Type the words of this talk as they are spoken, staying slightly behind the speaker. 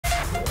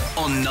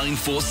on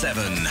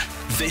 947.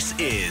 This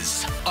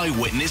is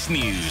Eyewitness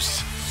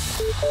News.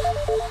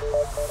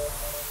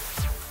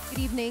 Good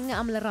evening,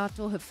 I'm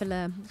Lerato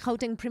Hufila.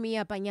 Gauteng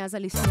Premier Panyaza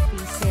Lesufi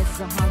says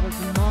Zahara's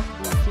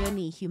remarkable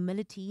journey,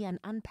 humility and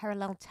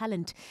unparalleled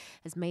talent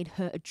has made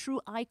her a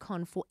true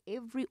icon for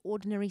every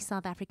ordinary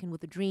South African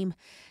with a dream.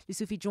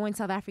 Lesufi joined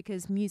South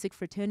Africa's music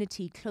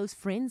fraternity, close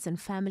friends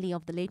and family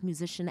of the late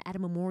musician at a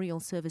memorial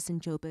service in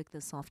Joburg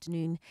this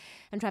afternoon.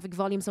 And traffic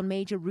volumes on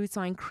major routes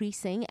are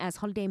increasing as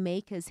holiday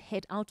makers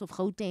head out of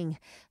Gauteng.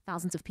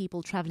 Thousands of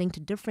people travelling to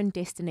different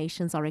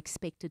destinations are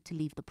expected to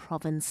leave the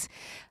province.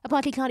 A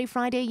partly cloudy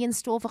Friday in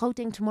store for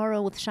Gauteng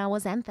tomorrow with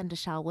showers and thunder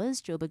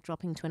showers. Joburg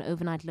dropping to an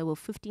overnight low of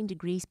 15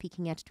 degrees,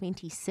 peaking at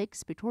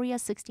 26. Pretoria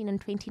 16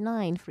 and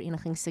 29.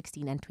 Vereniging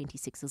 16 and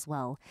 26 as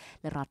well.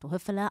 Lerato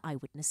Hufila,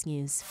 Eyewitness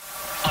News.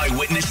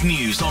 Eyewitness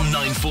News on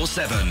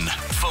 947.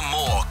 For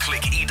more,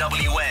 click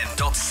ewn.co.za.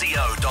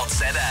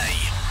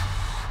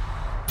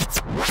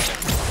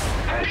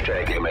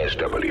 Hashtag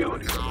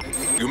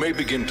MSW. You may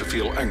begin to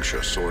feel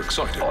anxious or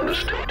excited.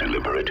 Honest,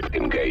 deliberate,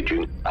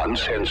 engaging,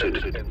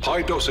 uncensored.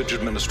 High-dosage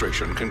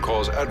administration can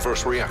cause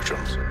adverse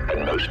reactions.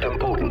 And most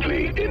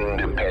importantly,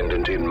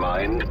 independent in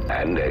mind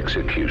and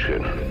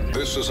execution.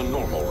 This is a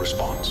normal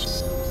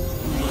response.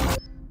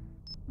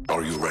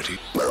 Are you ready?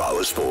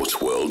 Marawa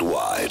Sports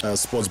Worldwide.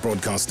 Sports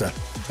broadcaster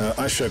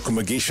Asha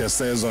Kumagisha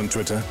says on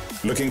Twitter,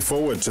 looking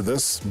forward to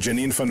this.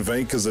 Janine van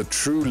Wyk is a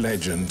true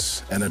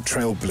legend and a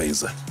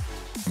trailblazer.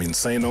 I mean,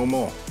 say no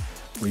more.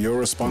 Your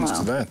response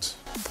to that?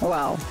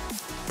 Wow.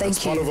 Thank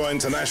you. Part of our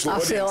international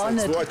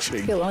audience that's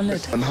watching. I feel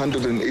honored.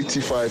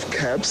 185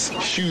 caps,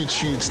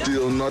 huge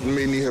deal. Not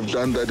many have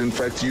done that. In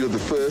fact, you're the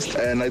first.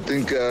 And I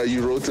think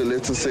you wrote a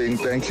letter saying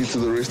thank you to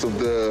the rest of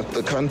the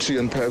country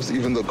and perhaps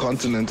even the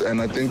continent. And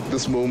I think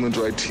this moment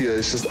right here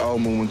is just our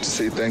moment to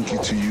say thank you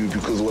to you,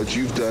 because what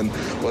you've done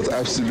was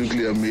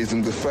absolutely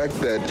amazing. The fact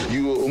that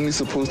you were only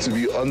supposed to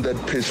be on that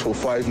pitch for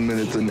 5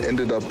 minutes and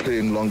ended up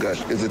playing longer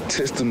is a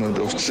testament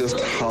of just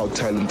how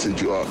talented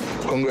you are.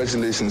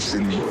 Congratulations,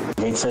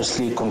 Janine.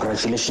 Firstly,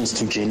 congratulations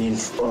to Janine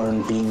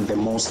on being the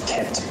most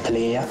capped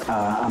player.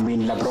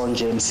 LeBron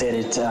James said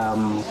it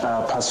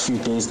past few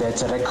days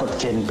that a record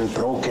can be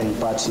broken,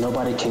 but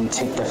nobody can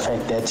take the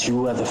fact that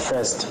you are the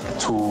first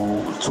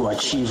to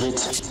achieve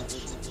it.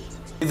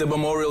 The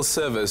memorial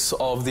service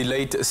of the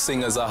late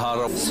singer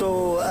Zahara.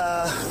 So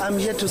I'm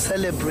here to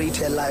celebrate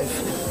her life.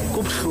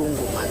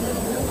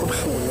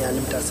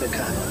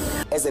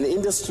 As an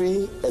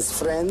industry, as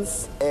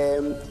friends,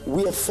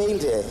 we have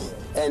failed her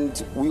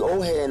and we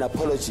owe her an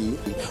apology.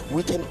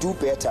 We can do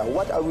better.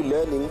 What are we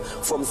learning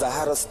from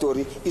Zahara's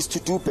story is to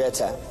do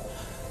better.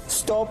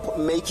 Stop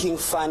making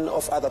fun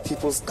of other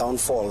people's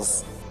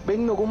downfalls.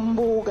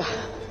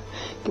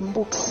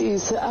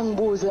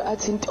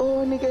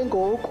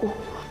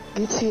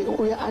 Ngithi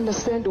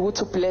uya-understand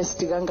ukuthi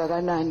ublessed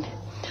kangakanani,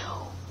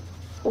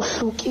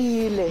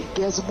 uhlukile,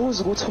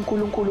 ngiyazibuza ukuthi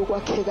uNkulunkulu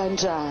kwakhe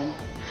kanjani.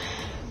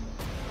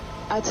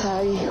 Athi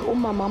hayi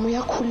umama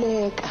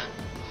uyakhuleka.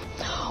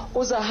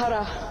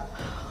 uZahara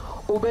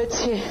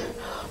ubethi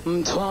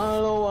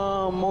mthwalo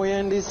wami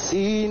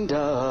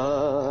uyandisinda,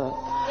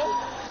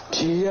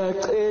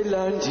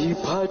 ndiyacela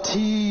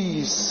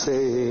ndiphathise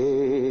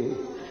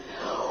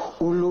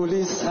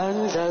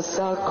ululisandla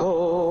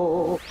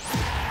sakho.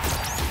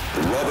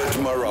 Robert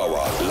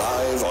Marawa,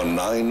 live on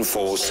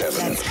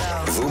 947.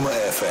 Vuma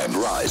FM,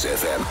 Rise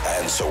FM,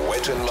 and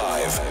Sowetan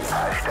Live.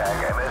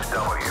 Hashtag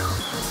MSW.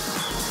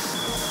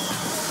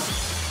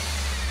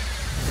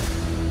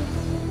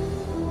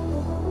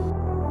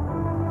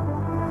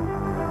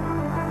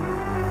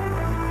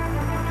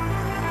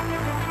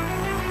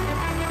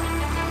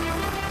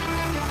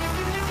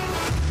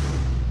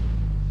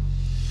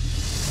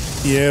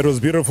 Yeah, it was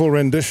beautiful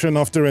rendition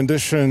after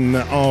rendition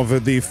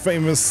of the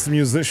famous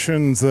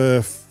musicians,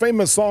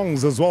 famous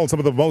songs as well, some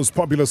of the most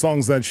popular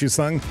songs that she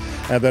sang.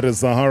 That is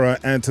Zahara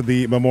at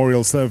the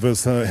memorial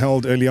service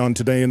held early on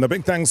today. And a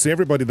big thanks to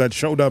everybody that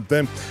showed up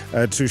there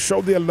to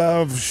show their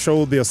love,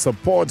 show their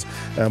support.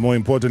 More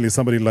importantly,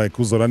 somebody like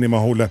Uzolani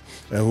Mahula,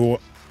 who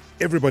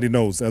everybody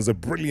knows as a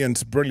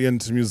brilliant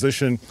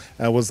musician,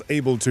 was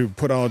able to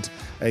put out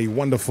a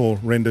wonderful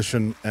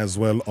rendition as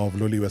well of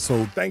Loliwe.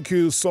 So thank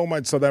you so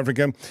much, South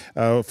Africa,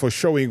 for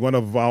showing one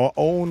of our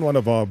own, one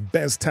of our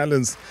best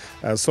talents.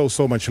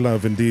 So much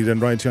love indeed.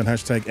 And right here on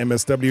hashtag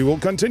MSW, we'll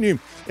continue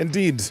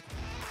indeed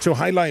to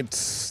highlight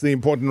the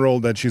important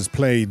role that she's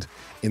played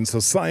in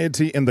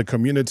society, in the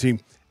community,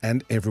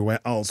 and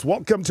everywhere else.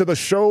 Welcome to the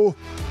show.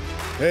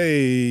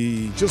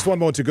 Hey, just one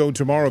more to go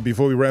tomorrow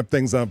before we wrap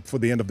things up for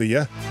the end of the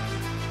year.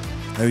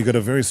 And we got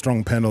a very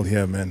strong panel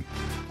here, man.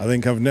 I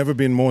think I've never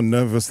been more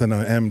nervous than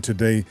I am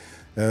today.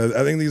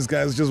 I think these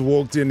guys just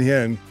walked in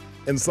here,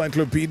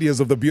 encyclopedias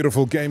of the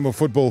beautiful game of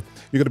football.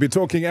 We're going to be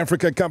talking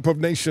Africa Cup of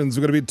Nations.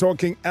 We're going to be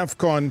talking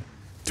AFCON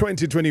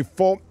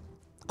 2024,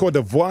 Côte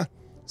d'Ivoire,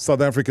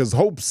 South Africa's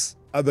hopes,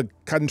 other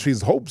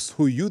countries' hopes,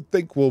 who you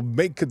think will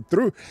make it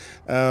through.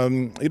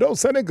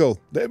 Senegal,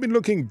 they've been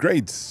looking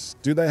great.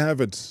 Do they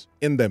have it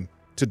in them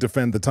to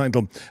defend the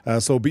title.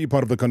 So be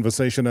part of the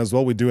conversation as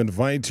well. We do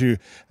invite you.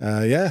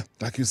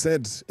 Like you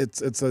said,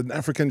 it's an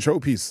African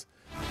showpiece.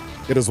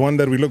 It is one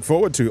that we look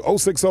forward to.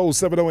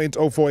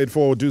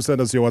 060-708-0484. Do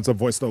send us your WhatsApp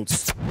voice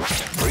notes.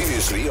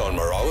 Previously on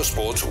Marawa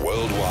Sports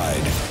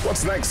Worldwide.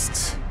 What's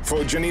next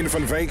for Janine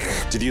van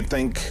Wyk? Did you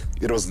think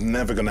it was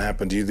never going to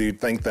happen? Do you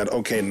think that,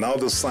 okay, now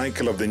the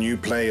cycle of the new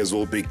players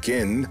will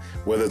begin,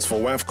 whether it's for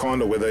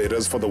WAFCON or whether it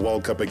is for the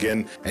World Cup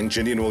again, and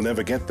Janine will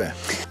never get there?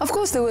 Of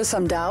course, there were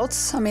some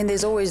doubts. I mean,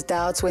 there's always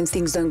doubts when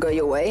things don't go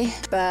your way.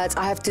 But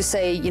I have to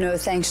say,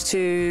 thanks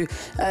to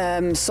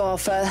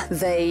SAFA,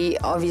 they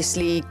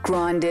obviously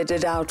grinded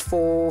it out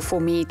for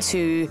me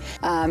to,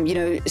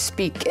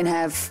 speak and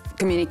have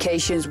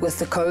communications with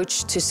the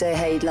coach to say,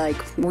 hey,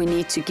 we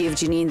need to give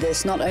Janine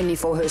this, not only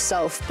for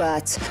herself,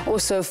 but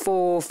also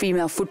for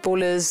female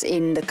footballers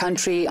in the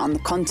country, on the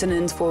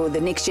continent, for the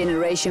next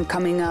generation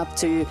coming up,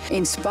 to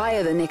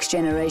inspire the next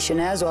generation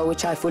as well,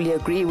 which I fully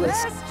agree with.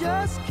 Let's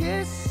just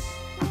kiss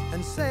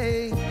and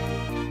say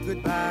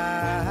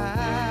goodbye.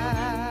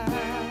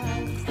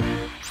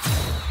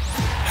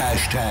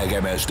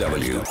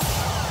 #MSW.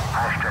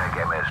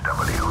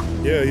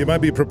 #MSW. Yeah, you might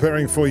be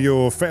preparing for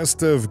your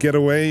festive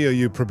getaway. Are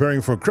you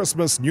preparing for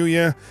Christmas, New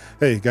Year?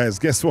 Hey, guys,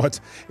 guess what?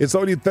 It's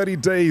only 30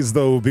 days,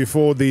 though,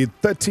 before the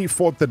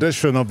 34th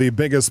edition of the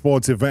biggest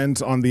sports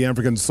event on the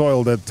African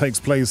soil that takes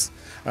place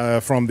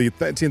from the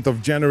 13th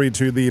of January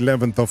to the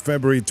 11th of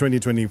February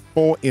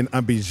 2024 in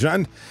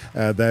Abidjan.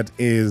 That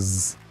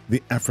is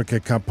the Africa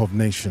Cup of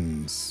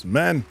Nations.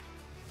 Man,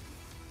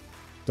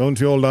 don't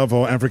you all love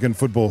our African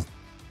football?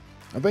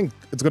 I think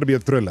it's going to be a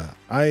thriller.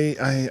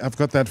 I've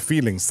got that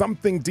feeling.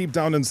 Something deep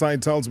down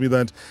inside tells me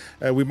that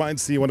we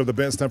might see one of the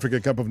best Africa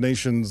Cup of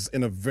Nations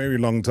in a very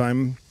long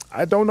time.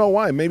 I don't know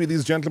why. Maybe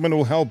these gentlemen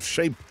will help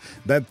shape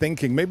that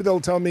thinking. Maybe they'll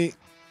tell me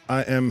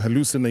I am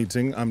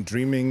hallucinating, I'm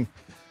dreaming,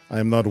 I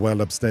am not well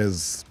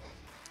upstairs.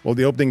 Well,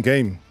 the opening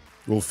game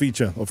will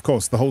feature, of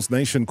course, the host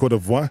nation, Côte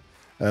d'Ivoire.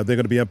 They're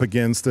going to be up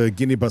against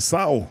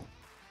Guinea-Bissau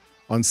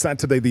on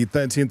Saturday, the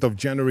 13th of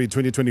January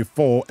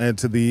 2024 at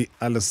the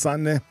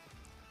Alassane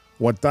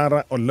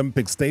Ouattara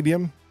Olympic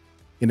Stadium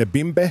in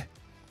Ebimbe,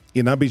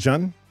 in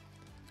Abidjan.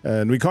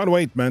 And we can't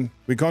wait, man.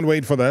 We can't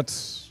wait for that.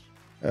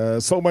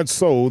 So much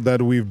so that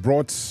we've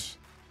brought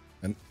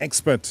an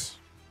expert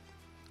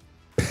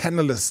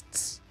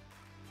panelist.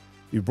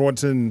 We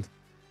brought in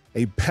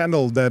a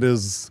panel that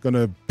is going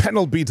to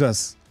panel beat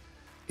us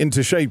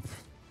into shape.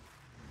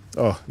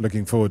 Oh,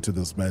 looking forward to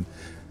this, man.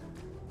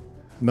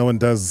 No one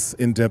does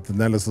in-depth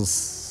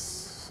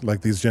analysis like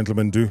these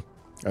gentlemen do.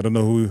 I don't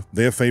know who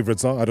their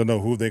favorites are. I don't know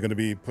who they're going to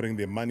be putting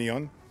their money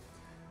on.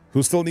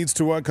 Who still needs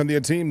to work on their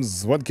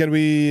teams? What can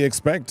we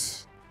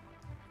expect?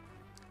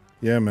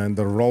 Yeah, man,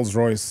 the Rolls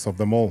Royce of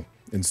them all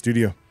in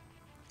studio.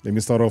 Let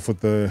me start off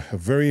with a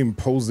very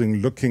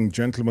imposing looking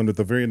gentleman with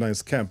a very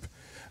nice cap.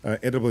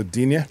 Edward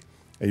Dinia.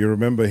 You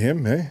remember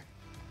him, eh?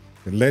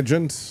 A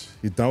legend.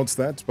 He doubts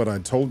that, but I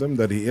told him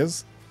that he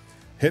is.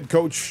 Head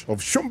coach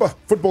of Shumba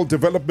Football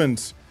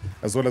Development,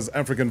 as well as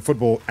African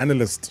football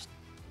analyst.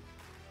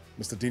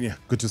 Mr. Dinia,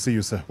 good to see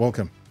you, sir.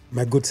 Welcome.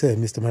 My good sir,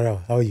 Mr.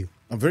 Marawa, how are you?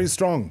 I'm very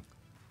strong.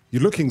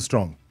 You're looking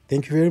strong.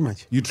 Thank you very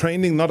much. You're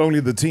training not only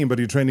the team, but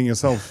you're training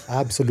yourself.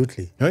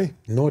 Absolutely. Hey?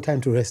 No time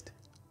to rest.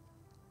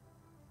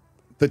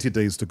 30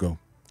 days to go.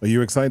 Are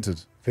you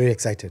excited? Very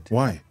excited.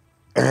 Why?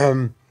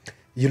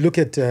 You look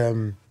at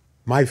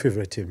my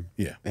favorite team.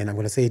 Yeah. And I'm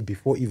going to say it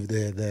before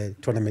the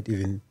tournament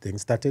even thing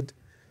started.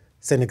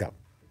 Senegal.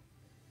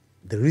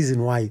 The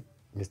reason why,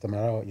 Mr.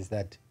 Marawa, is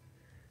that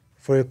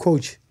for a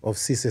coach of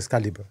Cisse's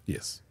caliber,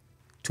 yes,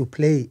 to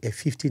play a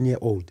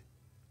 15-year-old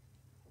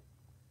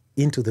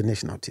into the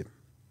national team,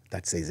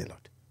 that says a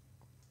lot.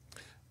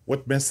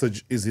 What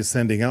message is he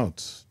sending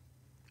out?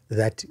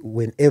 That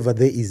whenever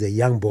there is a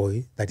young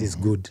boy that is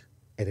good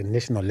at a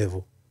national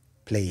level,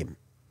 play him.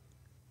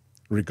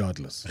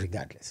 Regardless.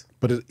 Regardless.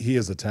 But he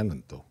is a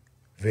talent, though.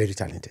 Very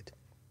talented.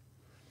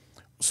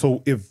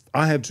 So if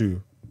I had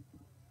to,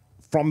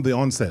 from the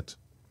onset,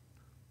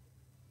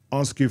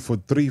 ask you for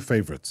 3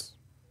 favorites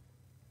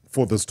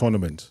for this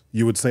tournament,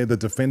 you would say the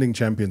defending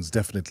champions,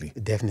 definitely.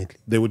 Definitely.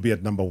 They would be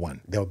at number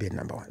 1. They will be at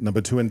number 1.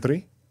 Number 2 and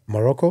 3?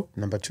 Morocco,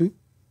 number 2.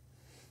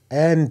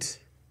 And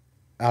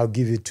I'll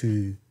give it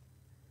to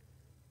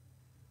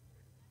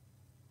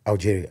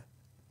Algeria.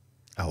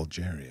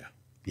 Algeria.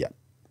 Yeah.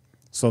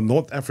 So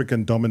North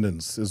African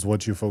dominance is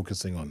what you're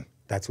focusing on.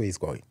 That's where it's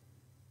going.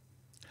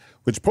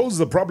 Which poses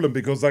a problem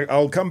because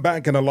I'll come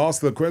back and I'll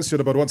ask the question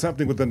about what's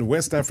happening within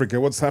West Africa,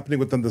 what's happening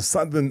within the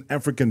Southern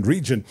African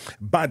region.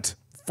 But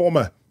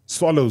former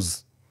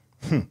Swallows,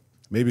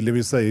 maybe let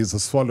me say he's a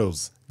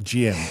Swallows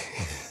GM.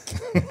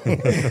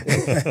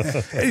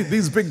 Hey,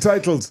 these big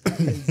titles.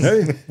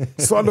 Hey,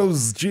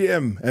 Swallows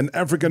GM and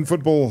African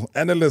football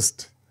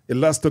analyst,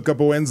 Elasto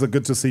Kapoenza.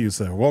 Good to see you,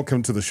 sir.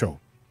 Welcome to the show.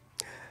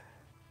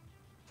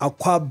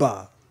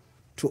 Akwaba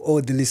to all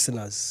the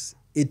listeners.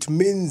 It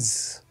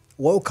means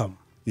welcome.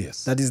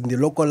 Yes. That is in the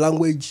local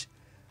language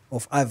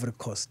of Ivory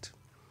Coast.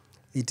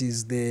 It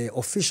is the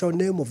official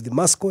name of the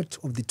mascot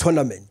of the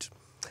tournament.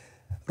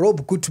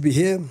 Rob, good to be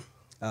here.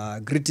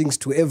 Greetings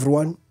to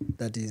everyone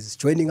that is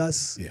joining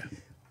us. Yeah.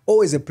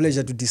 Always a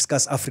pleasure to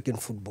discuss African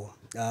football.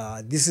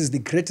 This is the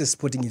greatest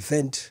sporting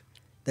event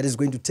that is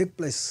going to take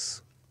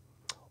place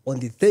on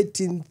the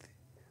 13th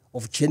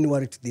of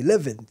January to the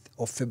 11th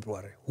of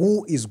February.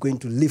 Who is going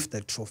to lift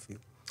that trophy?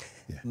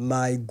 Yeah.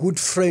 My good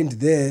friend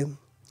there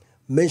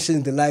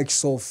mentioned the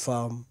likes of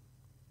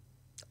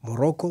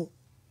Morocco,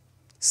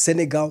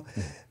 Senegal.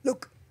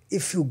 Look,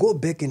 if you go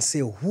back and say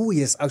who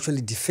has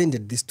actually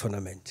defended this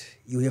tournament,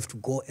 you have to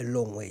go a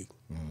long way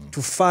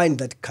to find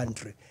that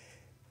country.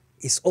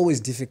 It's always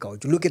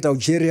difficult. You look at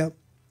Algeria,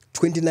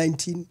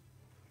 2019,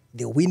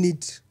 they win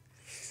it.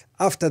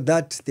 After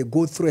that, they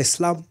go through a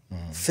slump,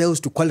 fails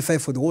to qualify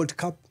for the World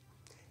Cup,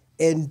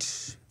 and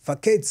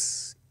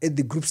vacates at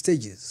the group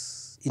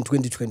stages in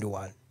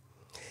 2021.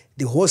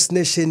 The host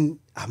nation,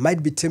 I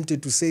might be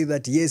tempted to say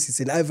that, yes, it's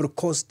an Ivory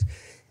Coast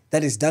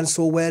that has done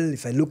so well.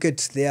 If I look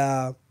at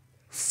their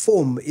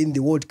form in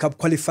the World Cup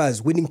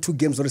qualifiers, winning 2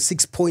 games or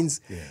 6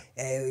 points,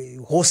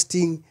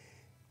 hosting,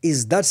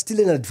 is that still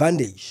an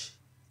advantage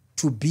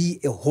to be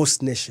a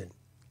host nation?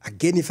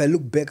 Again, if I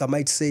look back, I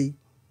might say,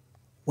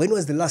 when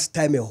was the last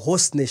time a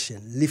host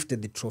nation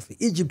lifted the trophy?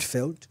 Egypt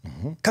failed,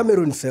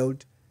 Cameroon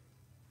failed.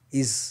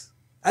 Is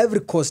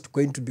Ivory Coast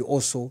going to be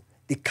also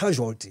the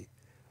casualty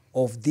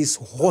of this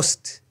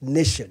host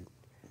nation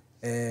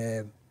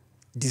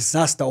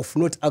disaster of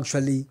not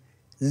actually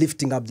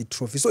lifting up the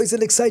trophy? So it's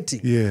an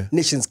exciting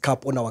Nations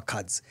Cup on our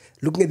cards.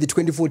 Looking at the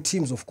 24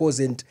 teams, of course,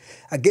 and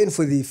again,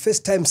 for the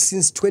first time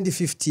since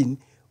 2015,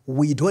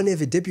 we don't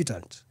have a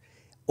debutant.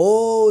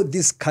 All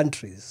these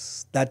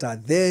countries that are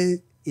there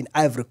in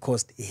Ivory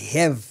Coast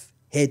have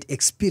had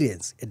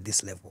experience at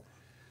this level.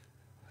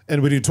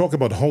 And when you talk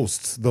about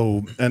hosts,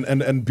 though,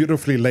 and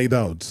beautifully laid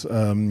out,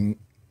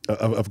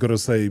 I've got to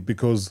say,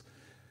 because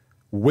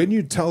when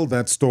you tell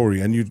that story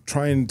and you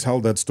try and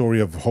tell that story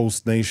of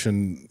host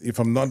nation, if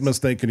I'm not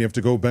mistaken, you have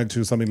to go back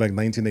to something like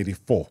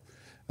 1984,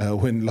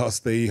 when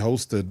last they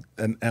hosted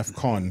an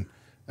AFCON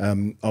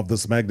of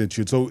this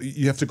magnitude. So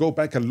you have to go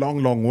back a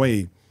long, long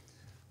way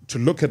to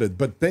look at it.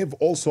 But they've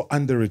also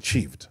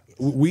underachieved.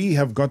 We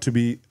have got to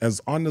be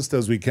as honest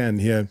as we can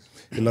here,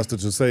 Illuster,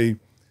 to say,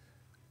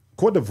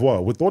 Cote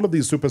d'Ivoire, with all of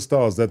these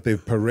superstars that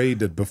they've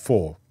paraded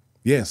before,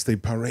 yes, they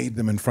parade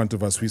them in front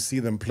of us. We see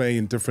them play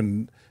in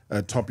different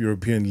top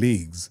European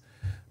leagues,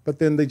 but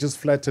then they just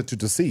flatter to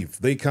deceive.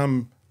 They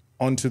come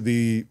onto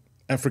the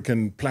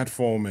African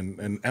platform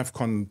and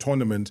AFCON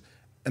tournament,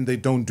 and they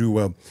don't do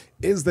well.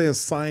 Is there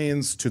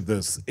science to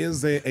this?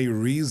 Is there a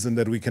reason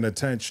that we can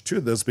attach to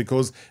this?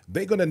 Because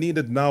they're going to need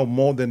it now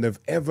more than they've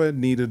ever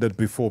needed it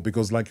before,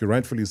 because like you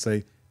rightfully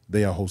say,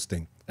 they are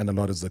hosting, and a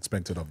lot is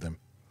expected of them.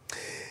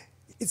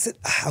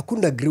 I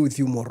couldn't agree with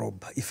you more,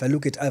 Rob. If I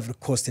look at Ivory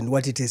Coast and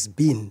what it has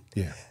been,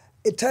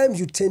 at times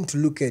you tend to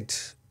look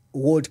at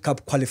World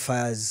Cup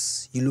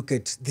qualifiers, you look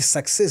at the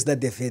success that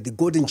they've had, the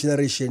golden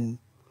generation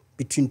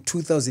between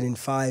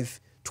 2005,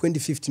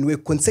 2015, were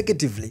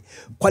consecutively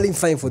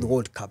qualifying for the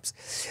World Cups.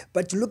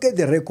 But you look at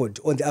the record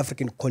on the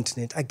African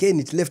continent, again,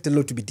 it left a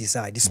lot to be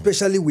desired,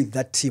 especially with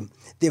that team.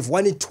 They've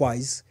won it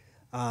twice,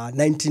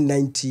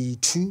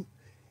 1992,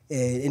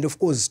 and of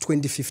course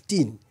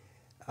 2015.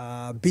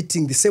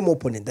 Beating the same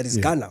opponent, that is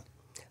Ghana,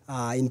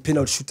 in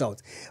penalty shootout.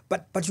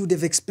 But you would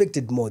have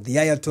expected more. The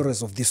Yaya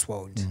Torres of this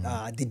world,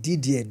 the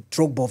Didier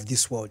Drogba of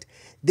this world,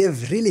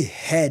 they've really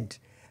had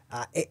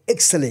an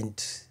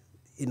excellent,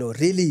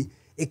 really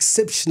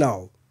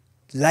exceptional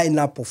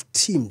lineup of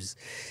teams.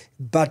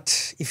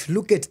 But if you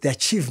look at the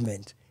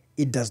achievement,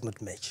 it does not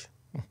match.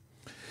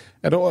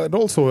 And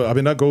also, I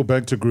mean, I go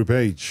back to Group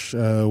H,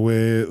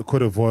 where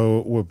Cote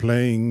d'Ivoire were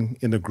playing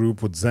in a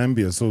group with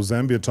Zambia. So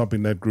Zambia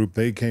topping that group,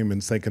 they came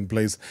in second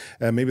place.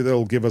 Maybe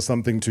they'll give us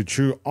something to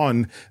chew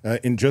on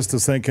in just a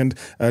second.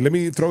 Let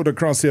me throw it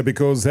across here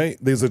because, hey,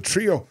 there's a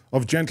trio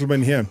of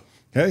gentlemen here.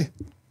 Hey,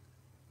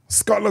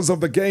 scholars of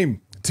the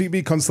game.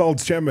 TV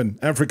Consult's chairman,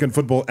 African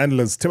football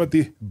analyst,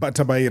 Timothy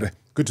Batabaire.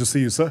 Good to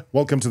see you, sir.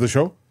 Welcome to the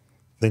show.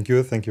 Thank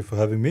you. Thank you for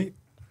having me.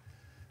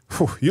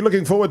 You're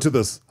looking forward to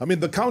this. I mean,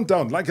 the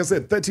countdown, like I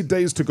said, 30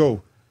 days to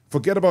go.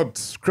 Forget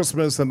about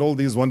Christmas and all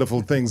these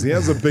wonderful things. He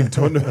has a big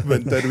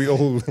tournament that we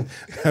all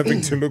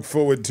having to look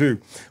forward to.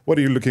 What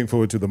are you looking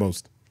forward to the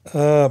most?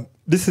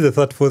 This is the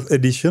 34th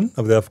edition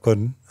of the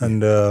AFCON,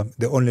 and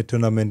the only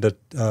tournament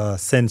that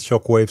sends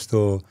shockwaves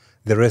to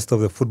the rest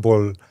of the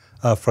football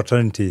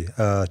fraternity.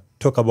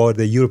 Talk about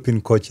the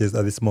European coaches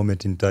at this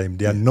moment in time.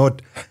 They are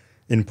not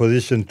in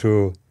position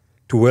to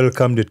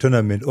welcome the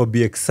tournament or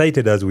be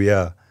excited as we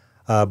are.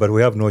 But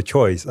we have no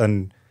choice.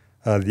 And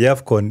the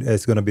AFCON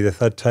is going to be the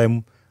third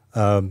time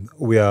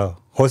we are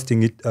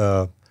hosting it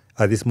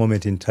at this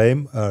moment in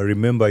time.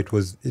 Remember,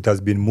 it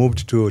has been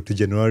moved to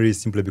January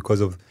simply because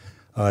of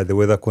the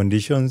weather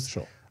conditions.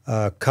 Sure.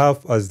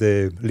 CAF, as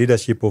the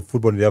leadership of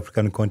football in the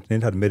African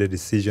continent, had made a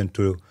decision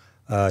to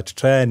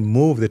try and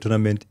move the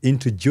tournament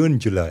into June,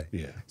 July,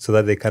 so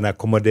that they can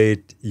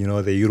accommodate,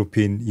 the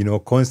European,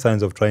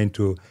 concerns of trying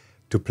to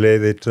play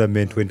the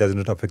tournament when it does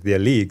not affect their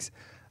leagues.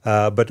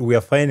 But we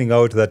are finding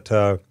out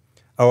that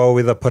our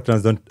weather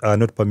patterns are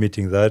not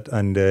permitting that,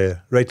 and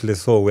rightly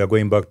so. We are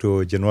going back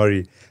to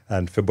January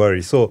and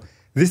February. So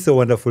this is a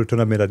wonderful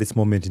tournament at this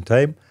moment in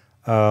time.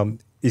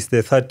 It's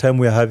the third time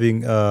we are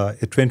having a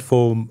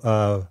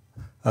 24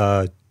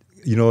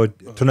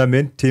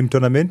 tournament, team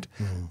tournament.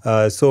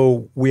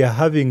 So we are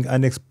having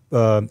an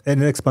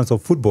expanse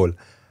of football.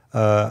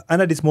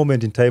 And at this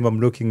moment in time, I'm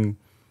looking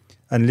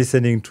and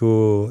listening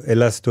to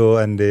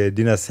Elasto and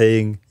Dina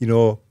saying,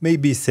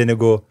 maybe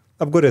Senegal.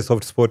 I've got a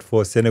soft spot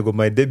for Senegal.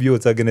 My debut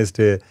was against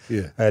the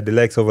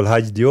likes of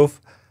Alhaji Diouf,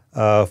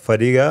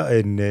 Fadiga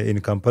in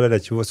Kampala.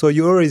 So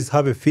you always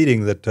have a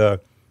feeling that,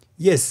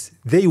 yes,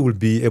 they will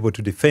be able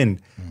to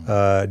defend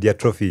their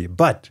trophy.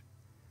 But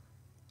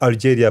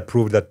Algeria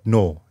proved that,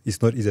 no,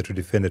 it's not easy to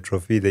defend a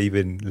trophy. They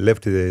even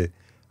left the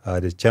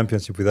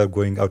championship without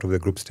going out of the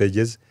group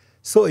stages.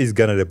 So is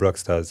Ghana, the Black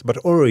Stars. But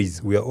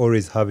we are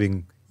always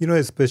having,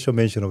 a special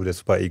mention of the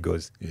Super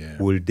Eagles. Yeah.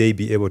 Will they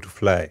be able to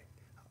fly?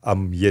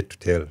 I'm yet to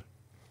tell.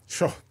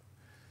 Sure.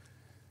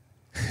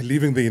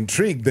 Leaving the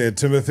intrigue there,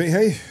 Timothy.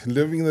 Hey,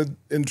 leaving the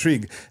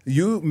intrigue.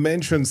 You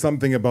mentioned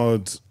something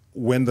about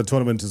when the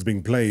tournament is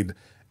being played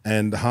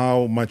and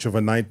how much of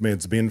a nightmare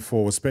it's been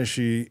for,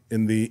 especially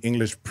in the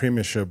English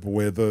Premiership,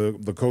 where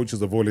the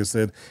coaches have always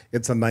said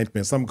it's a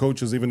nightmare. Some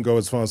coaches even go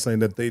as far as saying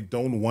that they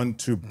don't want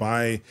to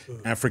buy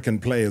African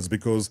players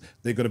because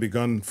they're going to be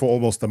gone for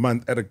almost a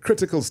month at a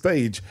critical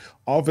stage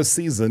of a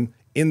season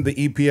in the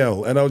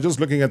EPL. And I was just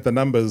looking at the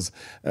numbers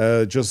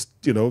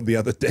the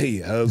other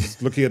day. I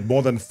was looking at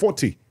more than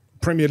 40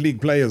 Premier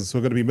League players who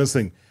are going to be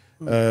missing.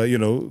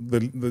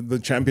 The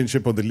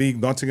championship or the league,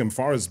 Nottingham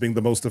Forest being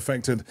the most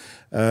affected,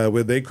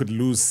 where they could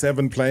lose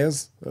 7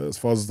 players. As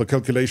far as the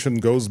calculation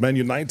goes, Man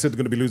United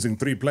going to be losing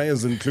 3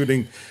 players,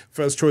 including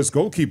first choice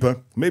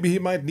goalkeeper. Maybe he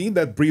might need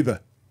that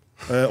breather.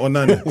 Or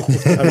none. I mean,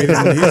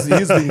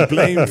 he's been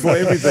blamed for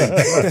everything.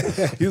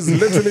 He's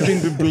literally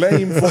been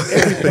blamed for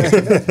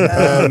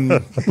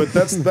everything. But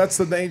that's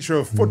the nature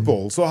of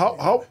football. So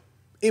how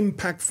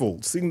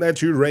impactful, seeing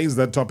that you raised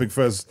that topic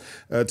first,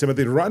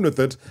 Timothy, run with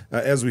it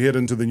as we head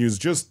into the news,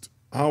 just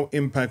how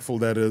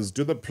impactful that is.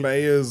 Do the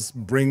players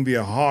bring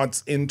their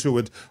hearts into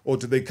it, or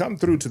do they come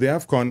through to the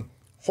AFCON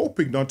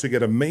hoping not to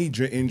get a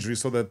major injury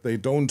so that they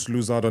don't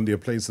lose out on their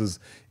places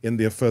in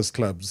their first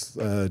clubs,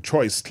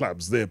 choice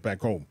clubs there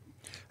back home?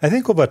 I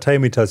think over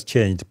time it has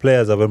changed.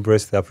 Players have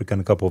embraced the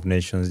African Cup of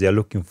Nations. They are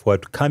looking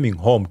forward to coming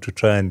home to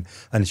try and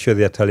show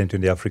their talent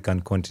in the African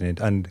continent.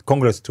 And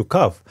congrats to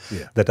CAF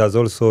that has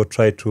also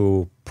tried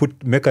to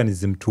put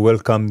mechanism to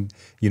welcome,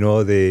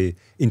 the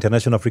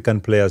international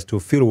African players to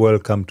feel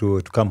welcome to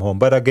come home.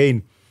 But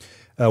again,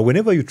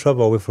 whenever you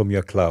travel away from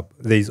your club,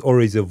 there is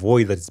always a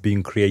void that's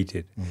being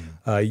created.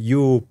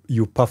 You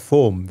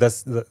perform.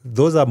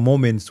 Those are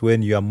moments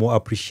when you are more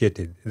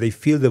appreciated. They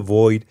feel the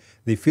void.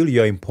 They feel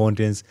your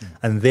importance.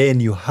 And then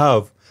you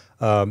have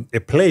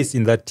a place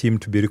in that team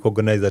to be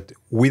recognized that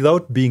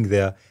without being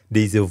there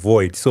is a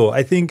void. So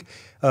I think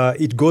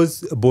it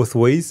goes both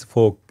ways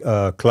for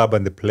club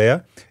and the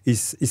player.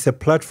 It's a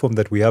platform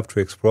that we have to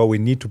explore. We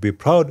need to be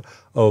proud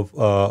of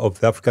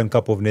the African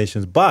Cup of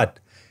Nations. But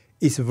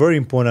it's very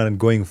important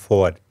going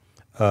forward.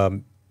 I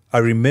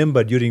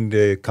remember during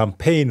the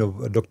campaign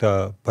of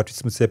Dr.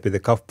 Patrice Motsepe, the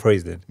CAF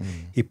president,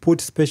 he put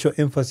special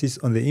emphasis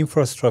on the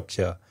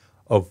infrastructure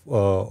of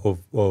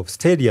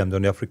stadiums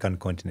on the African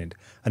continent.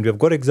 And we have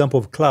got example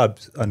of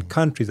clubs and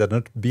countries that are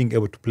not being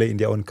able to play in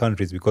their own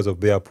countries because of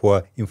their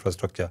poor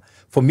infrastructure.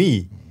 For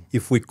me,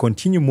 if we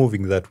continue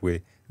moving that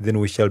way, then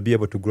we shall be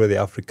able to grow the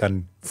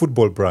African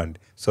football brand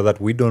so that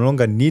we no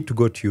longer need to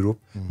go to Europe,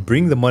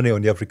 bring the money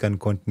on the African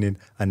continent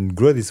and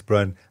grow this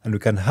brand, and we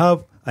can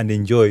have and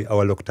enjoy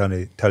our local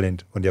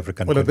talent on the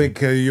African continent. I think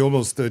you're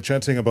almost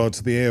chatting about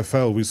the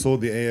AFL. We saw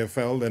the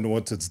AFL and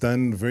what it's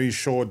done, very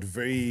short,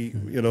 very,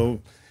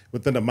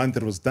 within a month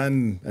it was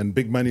done and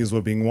big monies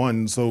were being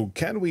won. So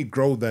can we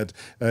grow that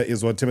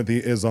is what Timothy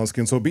is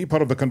asking. So be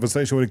part of the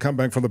conversation when we come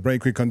back from the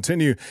break. We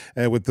continue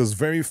with this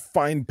very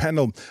fine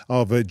panel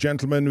of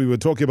gentlemen. We were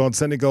talking about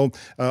Senegal.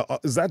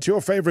 Is that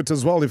your favorite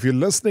as well? If you're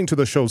listening to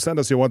the show, send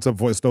us your WhatsApp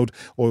voice note,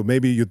 or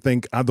maybe you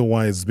think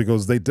otherwise,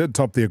 because they did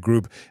top their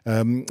group.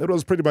 It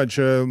was pretty much...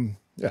 a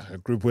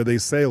group where they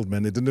sailed,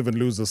 man. They didn't even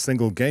lose a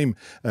single game,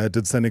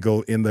 did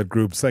Senegal in that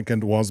group.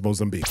 Second was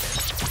Mozambique.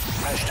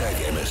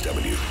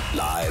 #MSW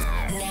live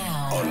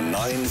now on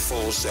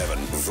 947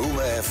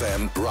 Vuma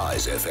FM,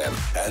 Rise FM,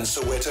 and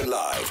Soweto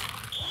Live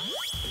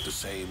at the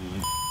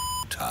same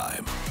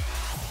time.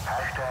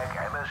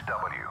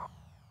 #MSW.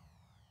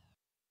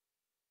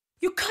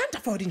 You can't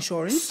afford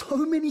insurance.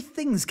 So many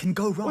things can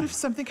go wrong. What if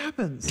something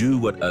happens? Do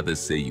what others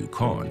say you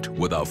can't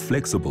with our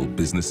flexible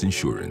business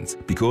insurance.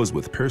 Because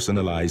with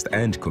personalized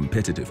and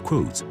competitive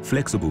quotes,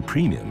 flexible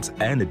premiums,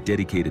 and a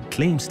dedicated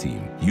claims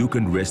team, you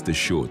can rest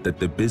assured that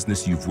the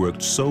business you've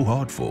worked so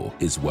hard for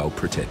is well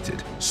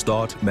protected.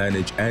 Start,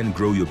 manage, and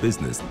grow your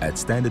business at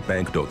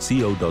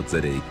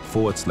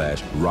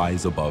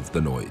standardbank.co.za/rise above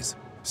the noise.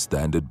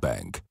 Standard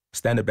Bank.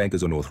 Standard Bank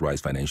is an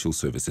authorized financial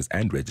services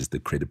and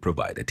registered credit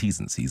provider. T's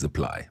and C's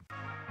apply.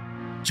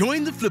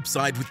 Join the flip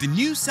side with the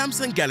new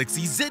Samsung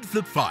Galaxy Z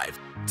Flip 5.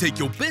 Take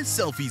your best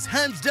selfies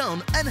hands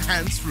down and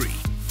hands free.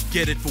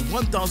 Get it for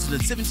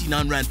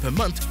 1,079 Rand per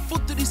month for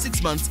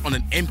 36 months on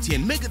an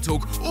MTN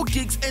Megatalk or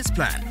Gigs S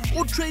plan,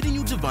 or trade in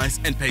your device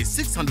and pay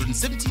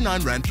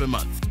 679 Rand per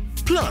month.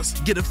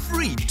 Plus, get a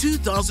free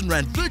 2,000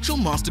 Rand virtual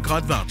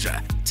MasterCard voucher.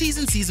 T's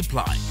and C's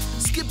apply.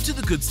 Skip to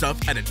the good stuff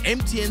at an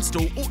MTN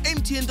store or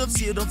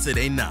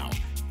mtn.co.za now.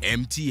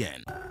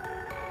 MTN.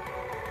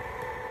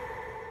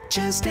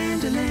 Just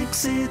handle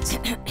exit.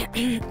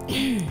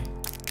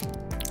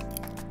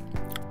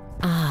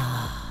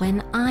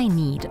 When I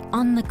need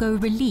on-the-go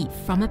relief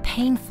from a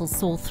painful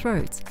sore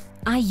throat,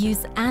 I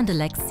use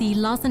Andalex C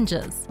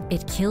lozenges.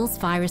 It kills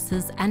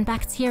viruses and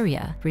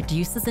bacteria,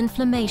 reduces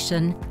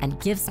inflammation, and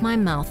gives my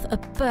mouth a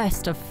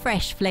burst of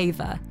fresh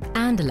flavor.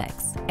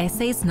 Andalex,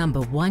 SA's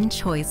 #1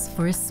 choice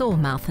for a sore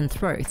mouth and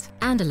throat.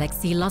 Andalex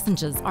C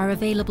lozenges are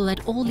available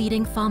at all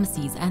leading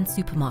pharmacies and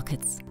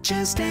supermarkets.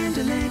 Just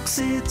Andalex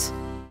it.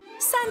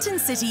 Sandton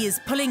City is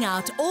pulling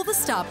out all the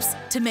stops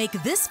to make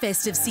this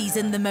festive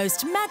season the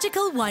most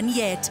magical one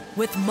yet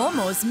with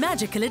Momo's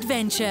Magical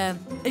Adventure.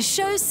 A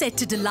show set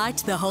to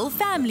delight the whole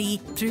family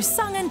through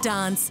song and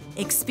dance.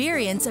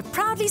 Experience a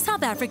proudly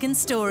South African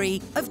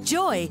story of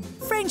joy,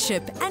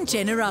 friendship and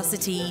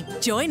generosity.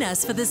 Join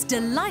us for this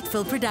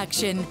delightful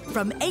production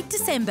from 8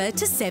 December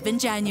to 7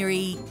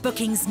 January.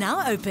 Bookings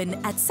now open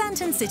at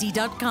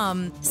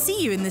santoncity.com.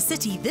 See you in the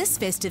city this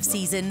festive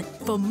season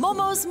for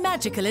Momo's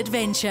Magical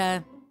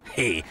Adventure.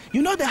 Hey,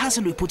 you know the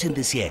hustle we put in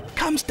this year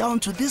comes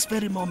down to this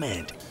very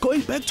moment.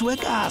 Going back to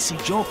work,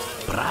 Joe,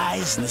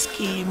 prize, the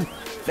scheme,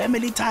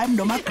 family time,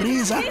 no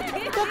magriza.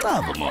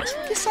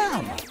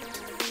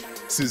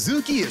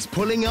 Suzuki is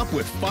pulling up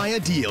with fire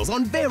deals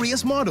on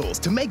various models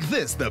to make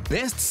this the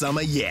best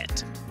summer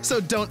yet. So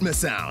don't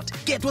miss out.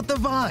 Get with the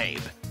vibe.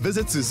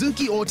 Visit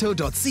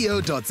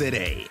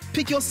suzukiauto.co.za.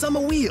 Pick your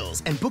summer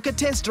wheels and book a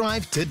test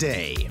drive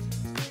today.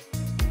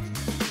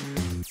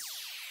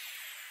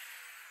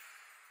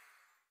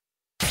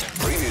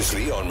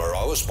 Previously on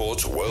Marawa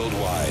Sports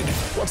Worldwide.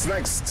 What's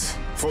next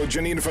for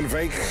Janine van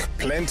Wyk?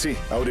 Plenty,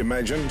 I would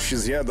imagine.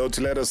 She's here, though,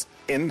 to let us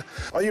in.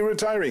 Are you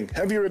retiring?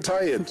 Have you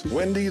retired?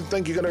 When do you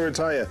think you're going to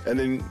retire? And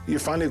then you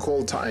finally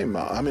called time.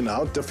 I mean,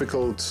 how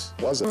difficult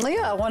was it?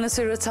 Yeah, I wanted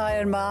to retire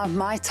in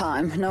my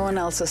time, no one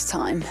else's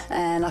time.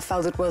 And I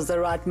felt it was the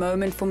right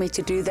moment for me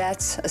to do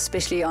that,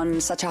 especially on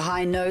such a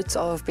high note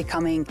of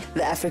becoming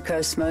the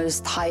Africa's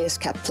most highest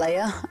cap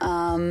player.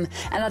 And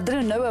I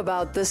didn't know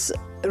about this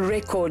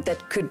record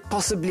that could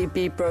possibly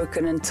be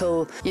broken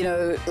until,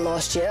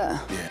 last year.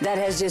 Yeah. That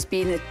has just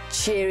been a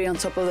cherry on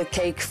top of the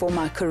cake for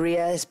my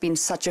career. It's been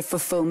such a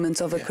fulfillment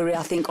of a career.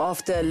 I think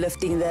after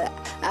lifting the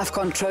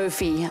AFCON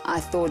trophy, I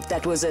thought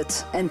that was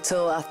it,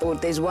 until I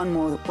thought there's one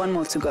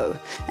more to go,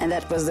 and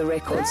that was the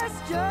record. Let's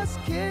just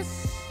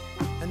kiss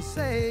and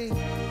say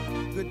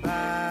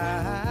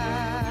goodbye.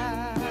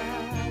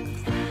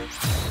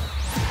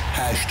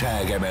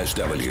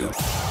 #MSW.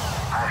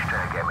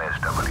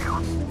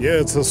 #MSW. Yeah,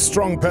 it's a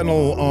strong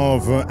panel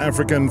of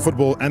African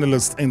football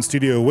analysts in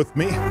studio with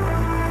me.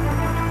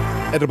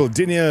 Edible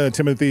Dinia,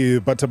 Timothy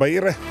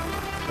Batabaire,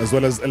 as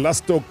well as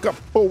Elasto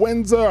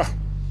Capowenza.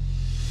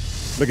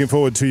 Looking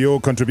forward to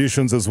your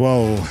contributions as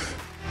well.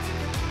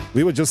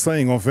 We were just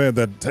saying off air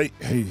that,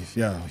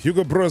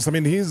 Hugo Broos, I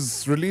mean,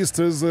 he's released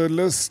his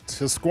list,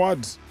 his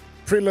squad,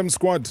 prelim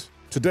squad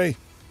today.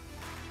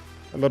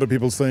 A lot of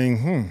people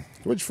saying,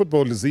 which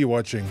football is he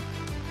watching?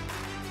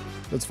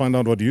 Let's find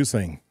out what you're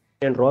saying.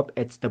 And Rob,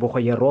 it's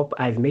Tebogoye Rob.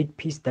 I've made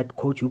peace that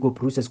Coach Hugo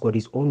Broos has got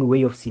his own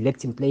way of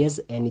selecting players,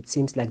 and it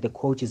seems like the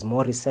coach is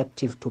more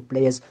receptive to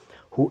players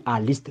who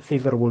are least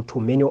favorable to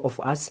many of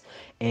us.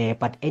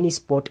 But any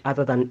sport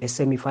other than a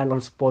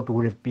semi-final sport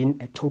would have been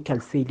a total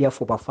failure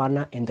for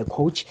Bafana and the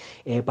coach.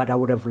 But I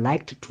would have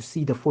liked to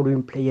see the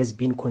following players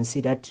being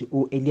considered: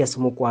 Elias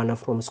Mokwana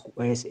from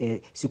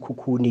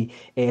Sikhukhuni,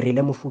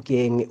 Rele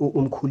Mofokeng,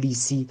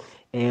 Umkhulisi,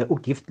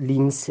 Gift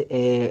Links,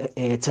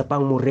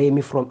 Tsapang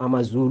Moremi from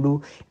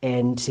Amazulu,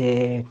 and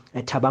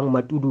Tabang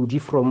Matududi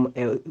from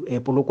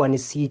Polokwane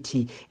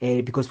City.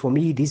 Because for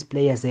me, these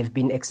players have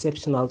been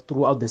exceptional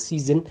throughout the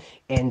season,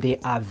 and they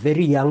are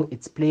very young.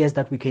 It's players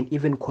that we can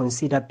even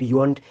consider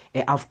beyond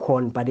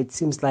AFCON, but it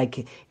seems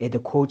like the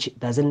coach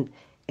doesn't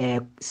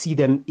see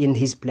them in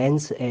his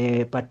plans.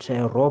 But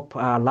Rob,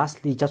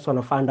 lastly, just want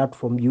to find out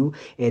from you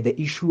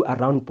the issue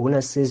around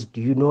bonuses.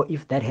 Do you know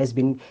if that has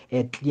been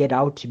cleared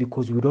out?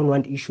 Because we don't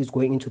want issues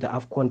going into the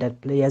AFCON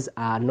that players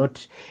are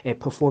not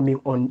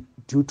performing on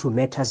due to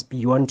matters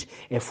beyond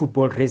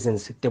football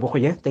reasons.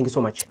 Tebogoye, thank you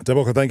so much.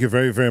 Tebogo, thank you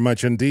very, very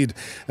much indeed.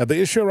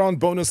 The issue around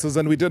bonuses,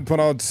 and we did put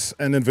out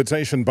an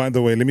invitation, by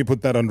the way. Let me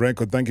put that on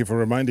record. Thank you for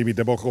reminding me,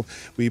 Tebogo.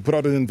 We put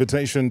out an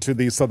invitation to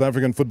the South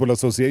African Football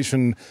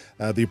Association,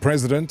 the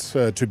president,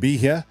 to be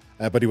here.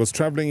 But he was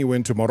traveling. He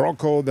went to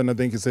Morocco. Then I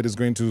think he said he's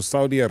going to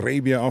Saudi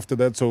Arabia after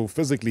that. So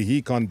physically,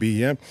 he can't be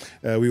here.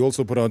 We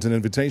also put out an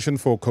invitation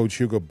for Coach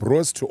Hugo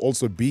Broos to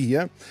also be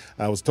here.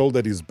 I was told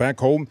that he's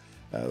back home.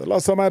 The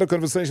last time I had a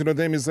conversation with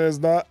him, he says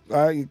that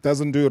he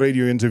doesn't do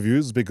radio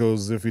interviews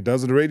because if he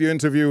does a radio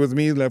interview with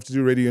me, he'll have to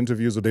do radio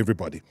interviews with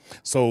everybody.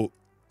 So,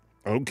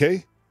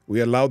 okay,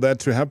 we allow that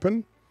to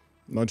happen.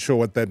 Not sure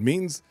what that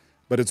means,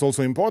 but it's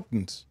also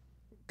important.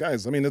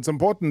 Guys, I mean, it's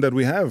important that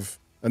we have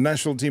a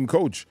national team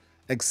coach,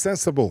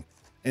 accessible,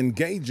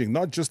 engaging,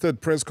 not just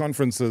at press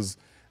conferences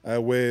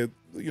where,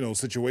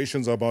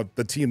 situations about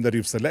the team that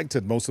you've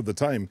selected most of the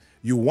time.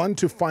 You want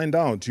to find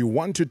out, you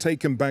want to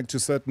take him back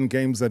to certain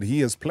games that he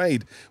has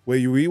played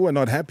where we were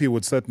not happy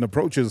with certain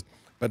approaches.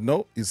 But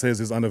no, he says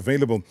he's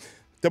unavailable.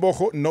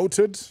 Tebogo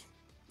noted.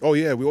 Oh,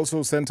 yeah, we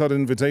also sent out an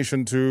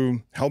invitation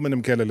to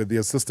Helman Mkelele, the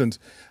assistant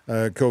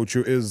coach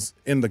who is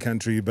in the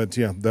country. But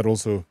yeah, that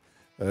also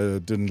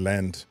didn't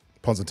land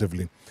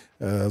positively.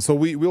 So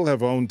we will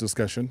have our own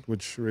discussion,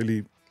 which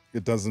really,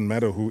 it doesn't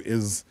matter who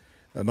is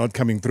not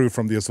coming through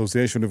from the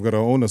association. We've got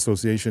our own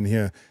association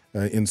here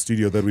in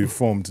studio that we've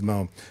formed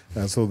now.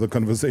 So the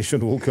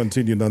conversation will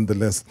continue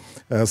nonetheless.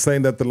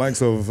 Saying that the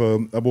likes of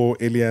Abo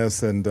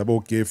Elias and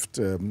Abo Gift,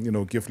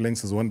 Gift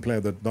Links is one player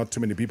that not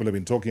too many people have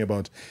been talking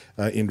about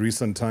in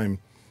recent time.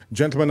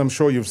 Gentlemen, I'm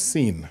sure you've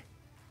seen.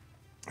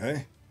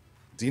 Hey,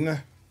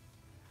 Dina,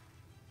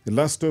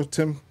 Elasto,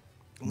 Tim,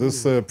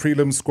 this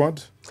prelim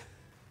squad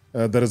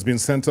that has been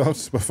sent out.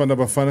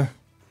 Bafana.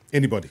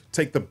 Anybody,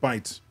 take the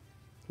bite.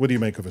 What do you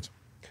make of it?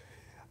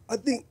 I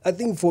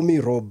think for me,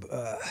 Rob,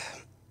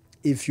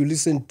 if you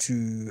listen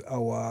to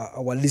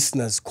our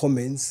listeners'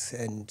 comments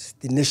and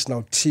the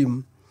national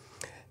team,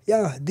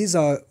 yeah, these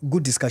are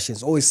good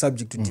discussions, always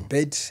subject to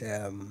debate.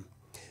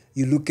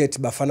 You look at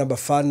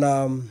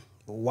Bafana,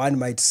 one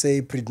might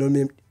say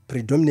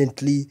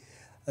predominantly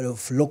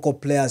of local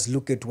players.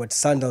 Look at what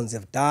Sundowns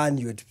have done.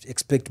 You would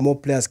expect more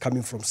players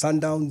coming from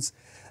Sundowns.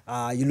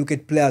 You look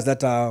at players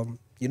that are,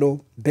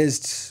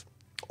 based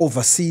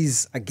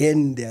overseas.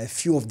 Again, there are a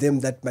few of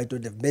them that might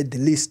not have made the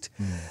list.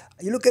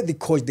 You look at the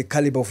coach, the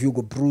caliber of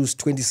Hugo Bruce,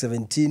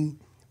 2017,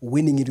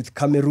 winning it with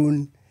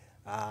Cameroon.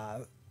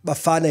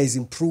 Bafana has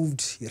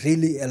improved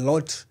really a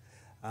lot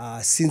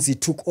since he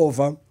took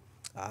over,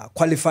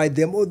 qualified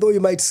them. Although you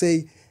might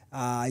say,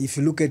 if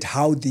you look at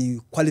how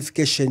the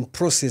qualification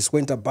process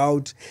went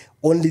about,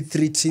 only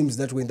 3 teams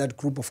that were in that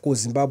group, of course,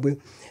 Zimbabwe,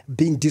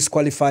 being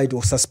disqualified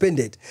or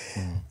suspended.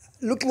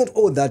 Looking at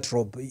all that,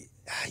 Rob,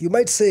 you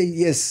might say,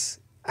 yes,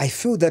 I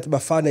feel that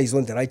Bafana is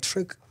on the right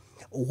track.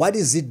 What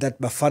is it that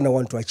Bafana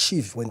want to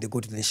achieve when they go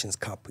to the Nations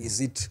Cup? Is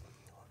it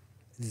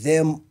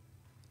them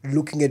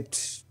looking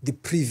at the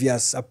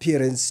previous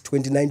appearance,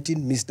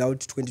 2019, missed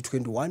out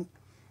 2021?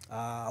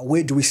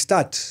 Where do we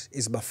start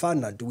as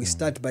Bafana? Do we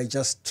start by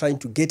just trying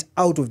to get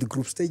out of the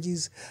group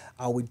stages?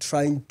 Are we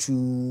trying to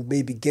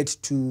maybe get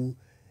to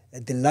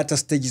the latter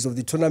stages of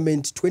the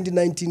tournament?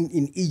 2019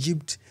 in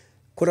Egypt,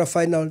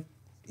 quarterfinal,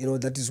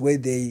 that is where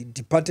they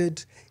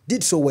departed.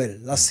 Did so well.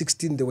 Last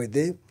 16, they were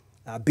there,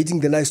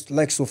 beating the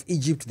likes of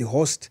Egypt, the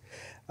host.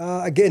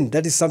 Again,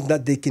 that is something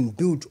that they can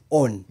build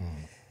on.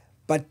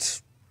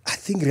 But I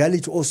think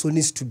reality also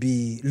needs to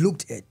be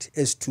looked at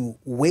as to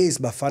where is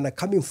Bafana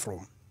coming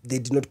from. They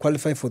did not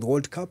qualify for the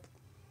World Cup.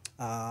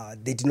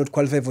 They did not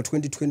qualify for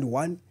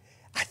 2021.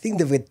 I think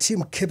they were a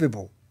team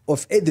capable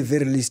of, at the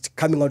very least,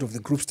 coming out of the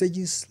group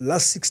stages.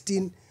 Last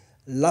 16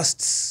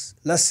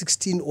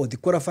 or the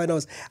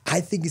quarterfinals,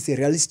 I think it's a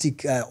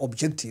realistic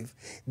objective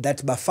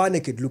that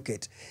Bafana could look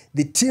at.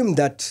 The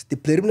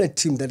preliminary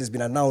team that has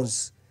been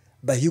announced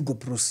by Hugo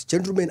Bruce,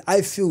 gentlemen,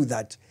 I feel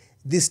that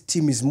this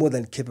team is more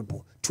than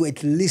capable to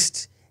at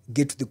least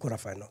get to the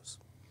quarterfinals.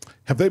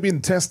 Have they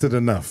been tested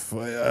enough?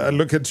 I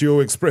look at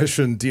your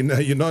expression, Dina.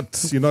 You're not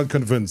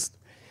convinced.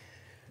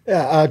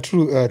 Yeah,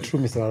 true,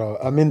 Mr. Marawa.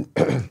 I mean,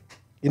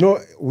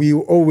 we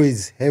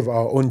always have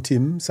our own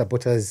team,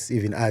 supporters,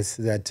 even us,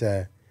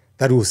 that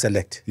will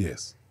select.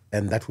 Yes.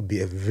 And that would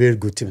be a very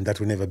good team that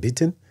will never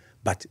beaten,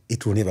 but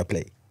it will never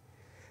play.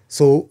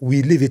 So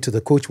we leave it to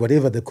the coach,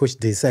 whatever the coach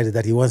decided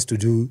that he wants to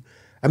do.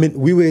 I mean,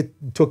 we were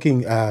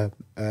talking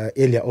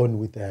earlier on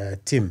with a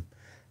team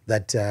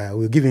that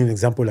we were giving an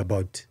example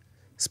about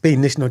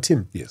Spain national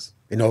team. Yes.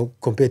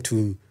 Compared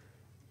to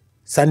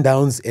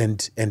Sundowns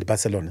and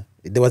Barcelona.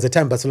 There was a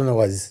time Barcelona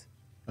was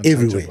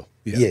everywhere.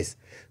 Yeah. Yes.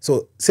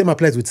 So same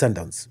applies with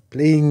Sundowns.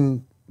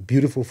 Playing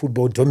beautiful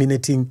football,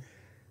 dominating.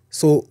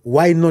 So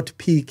why not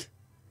pick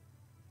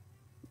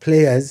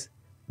players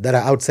that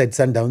are outside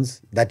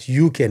Sundowns that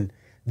you can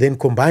then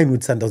combine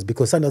with Sundowns,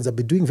 because Sundowns have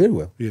been doing very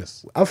well.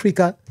 Yes.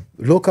 Africa,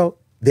 local,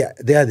 they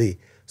are there.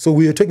 So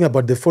we were talking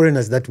about the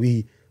foreigners that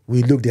we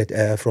looked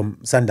at from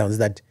Sundowns,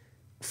 that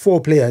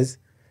 4 players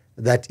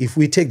that if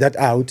we take that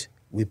out,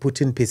 we put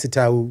in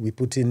Pesitao, we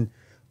put in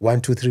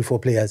 1, 2, 3, 4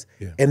 players,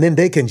 and then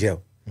they can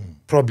gel.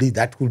 Probably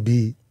that would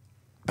be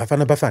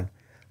Bafana.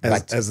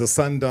 As the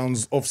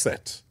Sundowns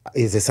offset.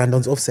 Is the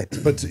Sundowns offset.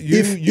 But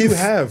you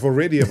have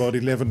already about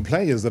 11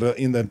 players that are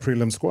in that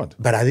prelim squad.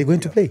 But are they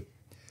going to play?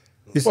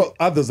 Well,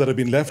 others that have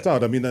been left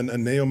out. I mean,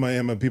 and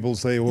Nehemiah, people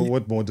say, well,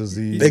 what more does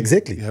he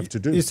have to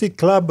do? You see,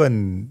 club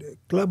and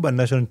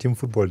national team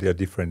football, they are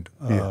different.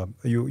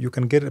 You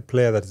can get a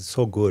player that is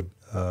so good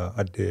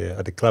at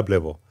the club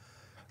level,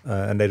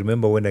 And I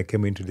remember when I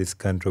came into this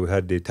country, we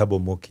had the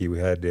Thabo Moki, we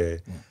had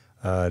the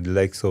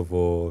likes of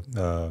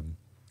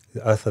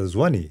Arthur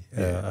Zwane.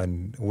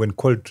 And when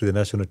called to the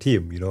national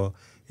team,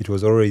 it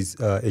was always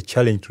a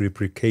challenge to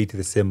replicate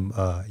the same,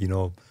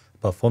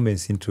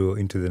 performance into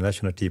the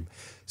national team.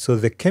 So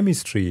the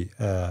chemistry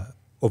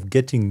of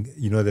getting,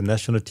 the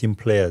national team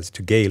players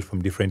to gel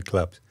from different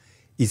clubs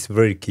is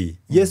very key.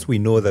 Yes, we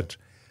know that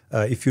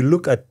if you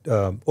look at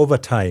over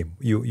time,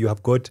 you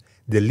have got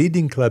the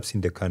leading clubs in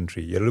the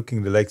country. You're looking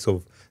at the likes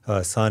of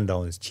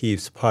Sundowns,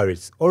 Chiefs,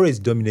 Pirates, always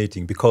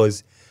dominating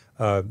because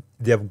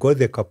they have got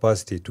the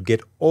capacity to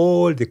get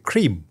all the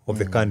cream of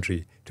the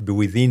country to be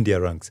within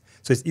their ranks.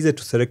 So it's easier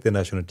to select the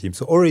national team.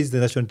 So always the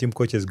national team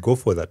coaches go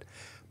for that.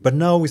 But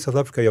now with South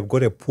Africa, you've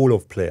got a pool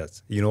of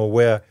players,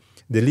 where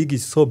the league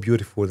is so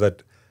beautiful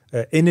that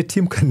any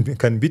team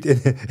can beat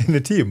any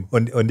team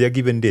on their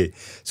given day.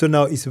 So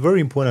now it's very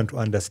important to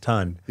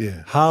understand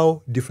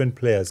how different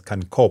players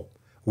can cope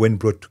when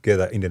brought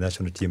together in the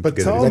national team. But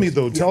tell me,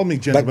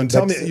 gentlemen,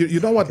 you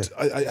know what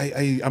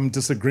I'm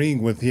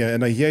disagreeing with here,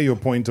 and I hear your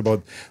point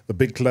about the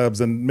big clubs,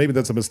 and maybe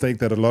that's a mistake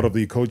that a lot of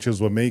the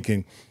coaches were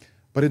making.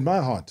 But in my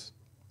heart,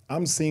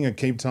 I'm seeing a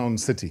Cape Town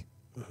City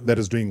that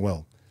is doing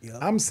well.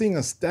 I'm seeing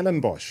a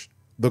Stellenbosch.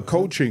 The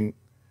coaching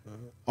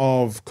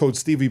of Coach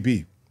Stevie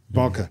B.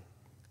 Barker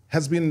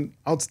has been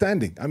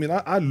outstanding. I mean,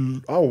 I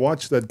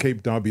watched that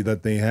Cape Derby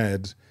that they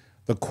had,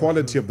 the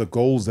quality of the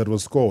goals that were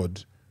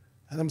scored.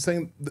 And I'm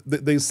saying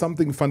there's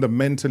something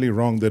fundamentally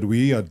wrong that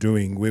we are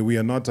doing where we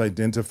are not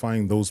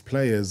identifying those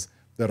players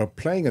that are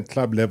playing at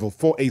club level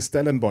for a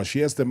Stellenbosch.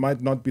 Yes, they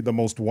might not be the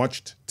most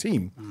watched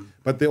team,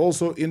 but they're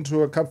also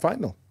into a cup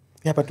final.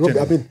 Yeah, but Rob,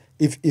 I mean,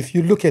 if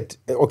you look at,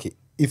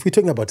 if we're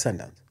talking about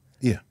Sundowns,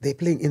 they're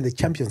playing in the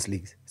Champions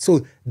Leagues.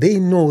 So they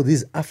know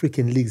these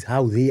African leagues,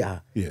 how they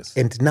are. Yes.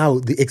 And now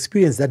the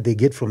experience that they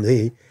get from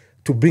there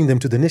to bring them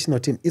to the national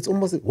team, it's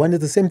almost one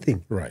and the same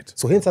thing. Right.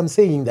 So hence I'm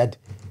saying that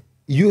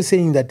you're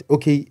saying that,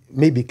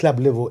 maybe club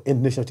level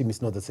and national team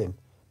is not the same.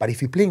 But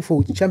if you're playing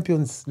for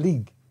Champions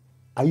League,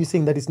 are you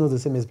saying that it's not the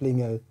same as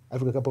playing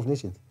Africa Cup of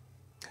Nations?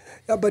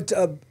 Yeah, but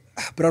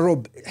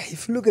Rob,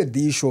 if you look at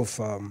the issue of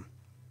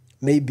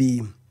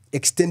maybe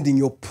extending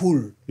your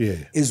pool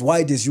as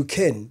wide as you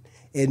can,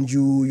 and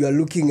you are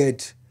looking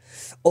at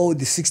all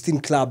the 16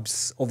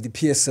 clubs of the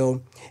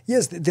PSL,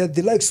 yes, they're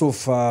the likes of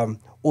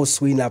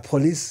Oswina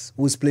Police,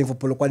 who's playing for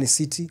Polokwane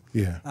City,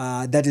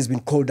 that has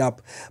been called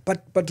up.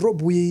 But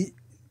Rob,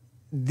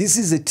 this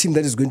is a team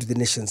that is going to the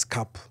Nations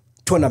Cup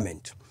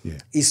tournament.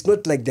 It's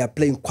not like they're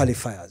playing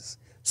qualifiers.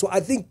 So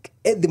I think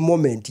at the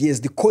moment, yes,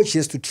 the coach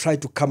has to try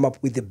to come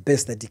up with the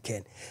best that he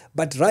can.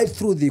 But right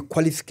through the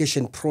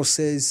qualification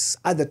process,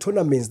 other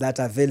tournaments that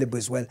are available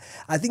as well,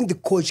 I think the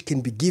coach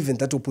can be given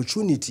that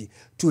opportunity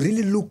to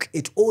really look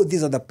at all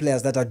these other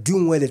players that are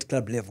doing well at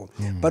club level.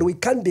 But we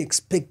can't be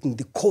expecting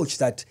the coach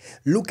that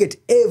look at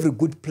every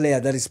good player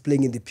that is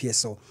playing in the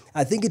PSL.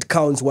 I think it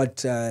counts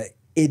what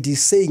Eddie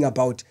is saying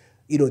about,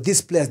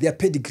 these players, their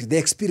pedigree, their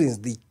experience,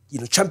 the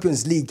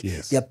Champions League,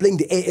 they are playing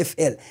the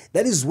AFL.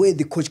 That is where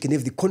the coach can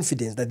have the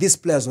confidence that these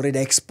players already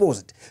are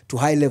exposed to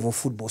high-level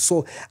football.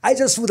 So I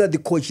just feel that the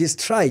coach has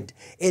tried,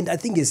 and I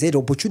think has had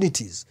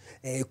opportunities.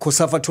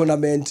 COSAFA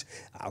tournament,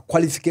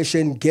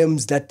 qualification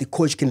games that the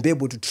coach can be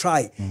able to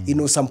try,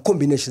 some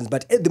combinations.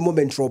 But at the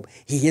moment, Rob,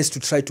 he has to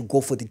try to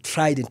go for the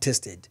tried and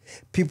tested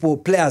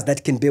players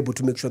that can be able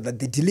to make sure that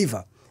they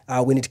deliver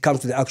when it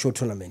comes to the actual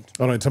tournament.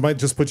 All right, I might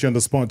just put you on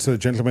the spot,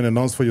 gentlemen,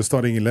 announce for your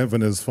starting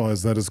 11 as far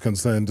as that is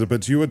concerned.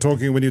 But you were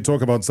talking, when you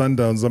talk about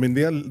Sundowns, I mean,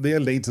 their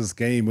latest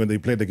game when they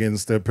played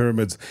against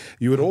Pyramids,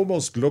 you would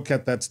almost look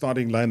at that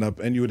starting lineup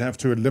and you would have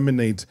to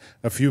eliminate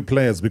a few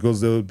players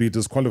because they'll be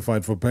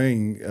disqualified for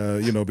playing,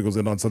 because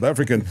they're not South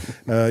African.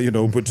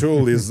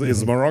 Butul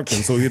is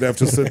Moroccan, so he'd have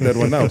to sit that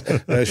one out.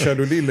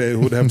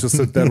 Shalulile would have to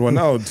sit that one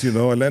out.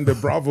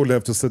 Alende Bravo would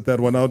have to sit that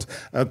one out.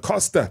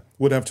 Costa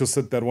would have to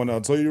sit that one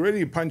out. So you're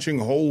really punching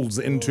holes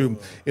into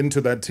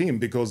that team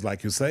because,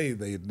 like you say,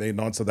 they're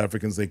not South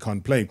Africans, they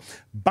can't play.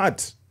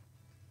 But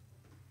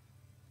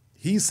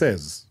he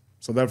says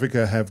South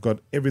Africa have got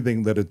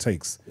everything that it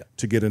takes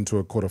to get into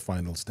a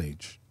quarterfinal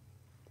stage.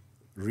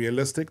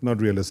 Realistic,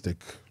 not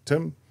realistic?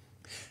 Tim?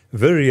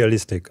 Very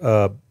realistic.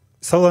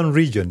 Southern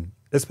region,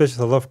 especially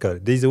South Africa,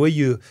 there's a way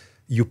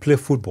you play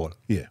football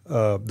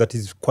that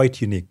is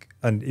quite unique.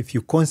 And if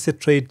you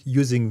concentrate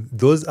using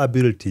those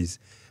abilities,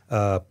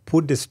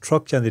 put the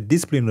structure and the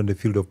discipline on the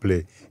field of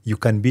play, you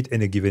can beat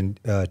any given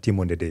team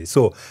on the day.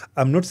 So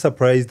I'm not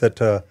surprised that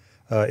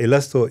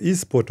Elasto is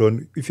spot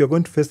on. If you're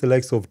going to face the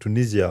likes of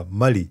Tunisia,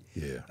 Mali,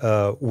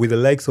 with the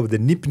likes of the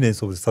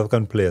nippiness of the South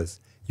African players,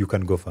 you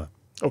can go far.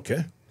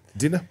 Okay.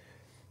 Dina?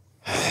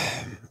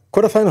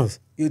 Quarterfinals.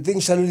 You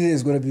think Shalulile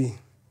is going to be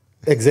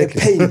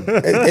exactly?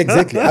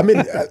 Exactly. I mean,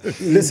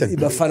 listen.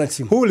 Bafana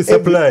team. Who will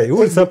supply? Who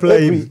will supply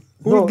him?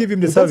 Who will give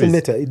him the service?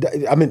 It doesn't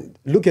matter. I mean,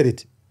 look at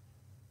it.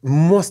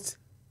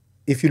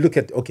 If you look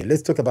at,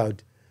 let's talk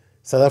about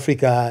South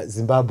Africa,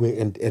 Zimbabwe,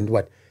 and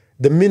what?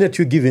 The minute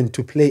you're given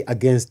to play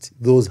against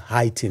those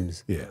high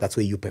teams, that's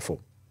where you perform.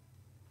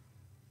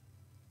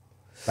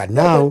 But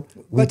now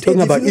we're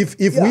talking about if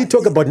we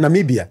talk about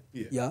Namibia,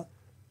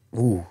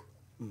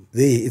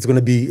 it's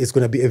gonna be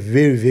a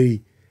very,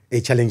 very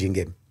challenging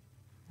game.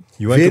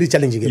 Very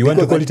challenging game. You want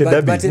to call it a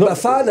derby? But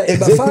Ebafana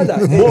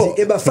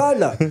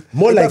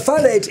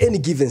at any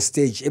given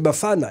stage,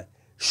 Ebafana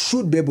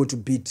should be able to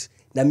beat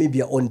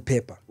Namibia on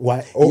paper.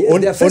 Why?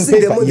 They are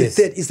facing them on the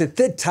third. It's the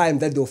third time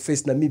that they'll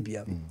face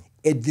Namibia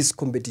at this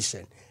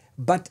competition.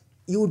 But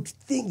you would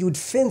think you'd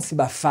fancy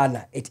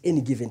Bafana at any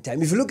given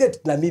time. If you look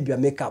at Namibia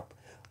makeup,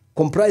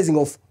 comprising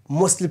of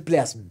mostly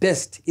players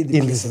best in the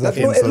place. That's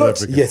no a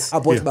lot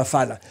about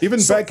Bafana. Even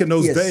back in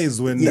those days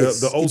when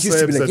the old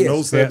Serbs and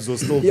no Serbs were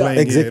still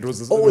playing here, it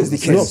was always the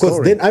case. No,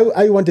 because then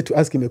I wanted to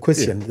ask him a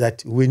question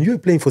that when you were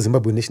playing for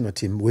Zimbabwe national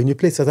team, when you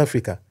played South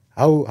Africa,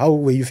 how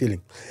were you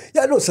feeling?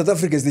 Yeah, no, South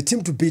Africa is the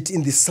team to beat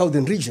in the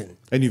southern region.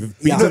 And you've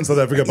beaten South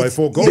Africa by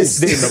 4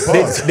 goals in the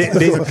past.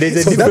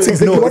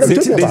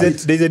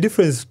 There's a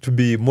difference to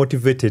be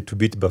motivated to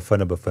beat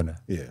Bafana,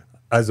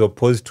 as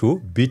opposed to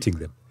beating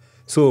them.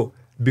 So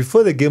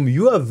before the game,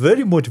 you are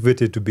very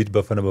motivated to beat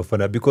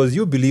Bafana because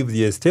you believe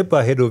they're a step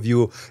ahead of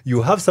you.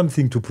 You have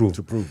something to prove.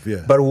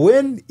 But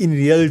when in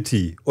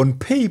reality, on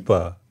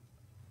paper,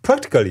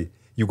 practically,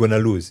 you're going to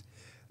lose.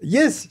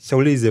 Yes,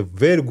 Shauli is a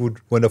very good,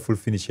 wonderful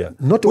finisher.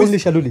 Not only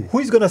Shauli. Who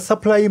is going to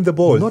supply him the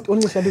ball? Not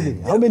only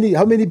Shauli.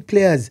 How many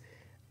players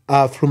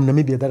are from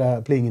Namibia that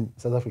are playing in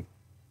South Africa?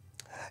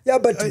 Yeah,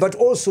 but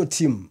also,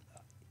 Tim,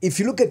 if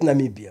you look at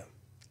Namibia,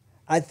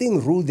 I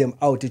think rule them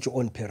out at your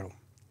own peril.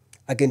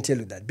 I can tell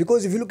you that.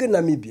 Because if you look at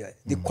Namibia,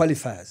 the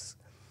qualifiers,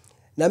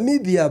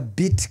 Namibia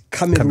beat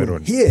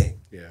Cameroon. Here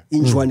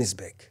in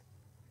Johannesburg.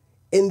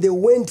 And they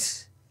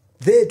went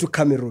there to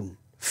Cameroon.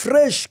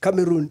 Fresh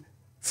Cameroon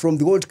from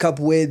the World Cup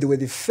where they were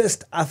the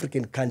first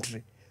African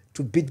country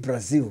to beat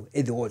Brazil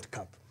at the World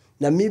Cup.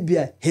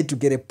 Namibia had to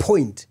get a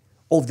point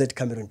of that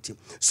Cameroon team.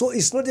 So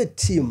it's not a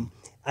team,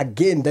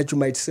 again, that you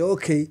might say,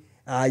 okay,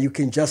 you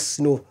can just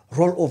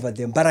roll over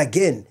them. But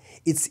again,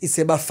 it's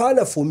a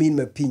Bafana for me, in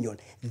my opinion,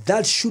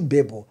 that should be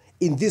able,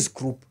 in this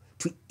group,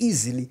 to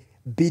easily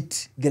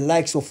beat the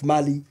likes of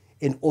Mali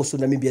and also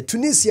Namibia.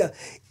 Tunisia,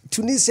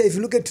 if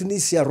you look at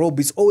Tunisia, Rob,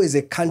 it's always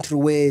a country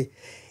where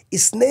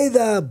it's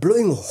neither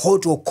blowing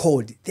hot or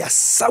cold. They are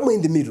somewhere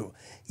in the middle.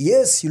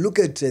 Yes, you look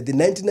at the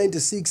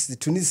 1996, the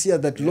Tunisia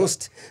that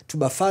lost to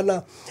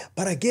Bafana.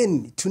 But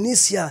again,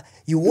 Tunisia,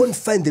 you won't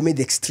find them at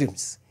the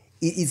extremes.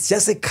 It's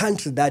just a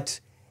country that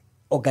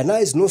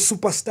organized, no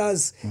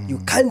superstars. You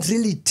can't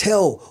really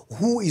tell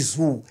who is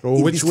who.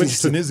 Or which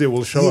Tunisia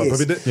will show up. I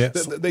mean,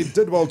 they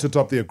did well to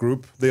top their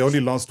group. They only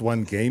lost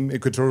 1 game.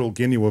 Equatorial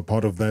Guinea were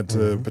part of that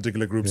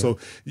particular group. So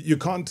you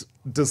can't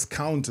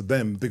discount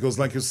them because,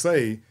 like you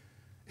say,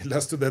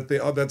 as to that, they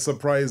are that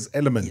surprise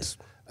element.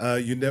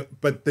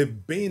 But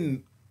they've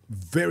been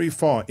very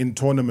far in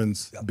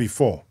tournaments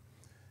before.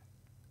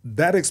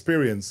 That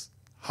experience,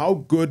 how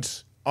good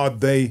are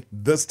they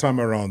this time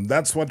around?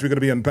 That's what we're going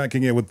to be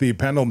unpacking here with the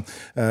panel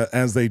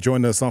as they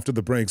join us after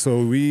the break.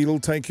 So we'll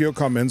take your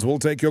comments, we'll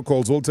take your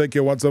calls, we'll take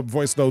your WhatsApp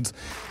voice notes.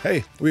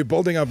 Hey, we're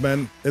building up,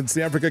 man. It's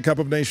the Africa Cup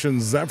of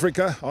Nations.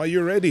 Africa, are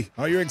you ready?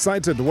 Are you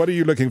excited? What are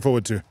you looking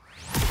forward to?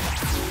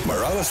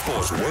 Marawa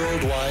Sports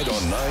worldwide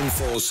on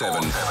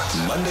 947,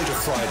 Monday to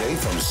Friday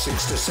from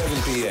 6 to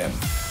 7 p.m.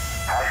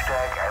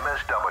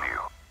 #MSW.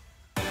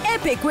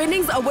 Epic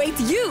winnings await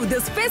you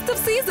this festive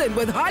season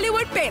with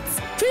Hollywood Bets.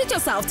 Treat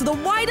yourself to the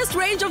widest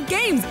range of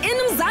games in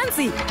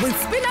Mzansi with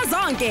Spina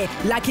Zonke,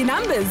 Lucky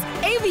Numbers,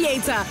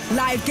 Aviator,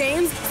 live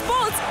games,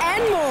 sports,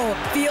 and more.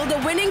 Feel the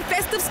winning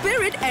festive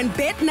spirit and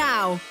bet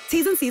now.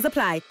 T's and C's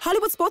apply.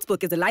 Hollywood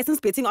Sportsbook is a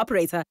licensed betting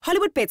operator.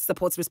 Hollywood Bets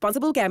supports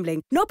responsible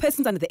gambling. No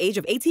persons under the age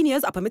of 18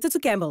 years are permitted to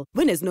gamble.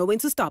 Winners know when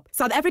to stop.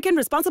 South African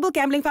Responsible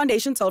Gambling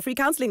Foundation toll-free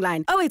counseling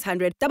line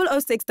 0800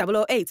 006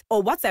 008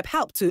 or WhatsApp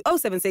help to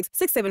 076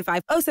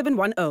 675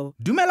 0710.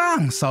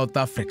 Dumelang, South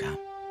Africa.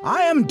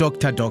 I am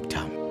Dr. Doctor,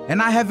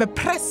 and I have a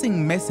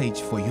pressing message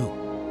for you.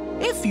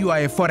 If you are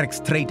a forex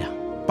trader,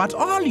 but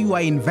all you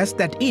are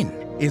invested in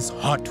is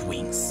hot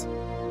wings,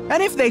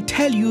 and if they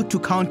tell you to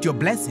count your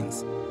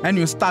blessings, and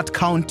you start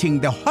counting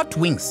the hot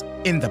wings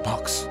in the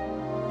box.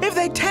 If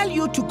they tell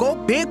you to go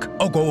big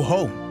or go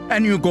home,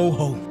 and you go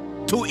home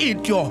to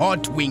eat your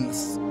hot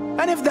wings.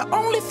 And if the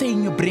only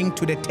thing you bring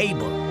to the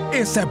table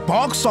is a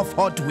box of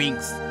hot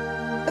wings,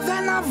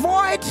 then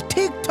avoid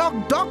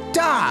TikTok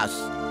doctors.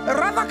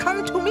 Rather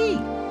come to me,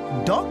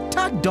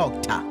 Dr.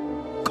 Doctor.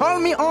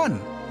 Call me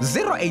on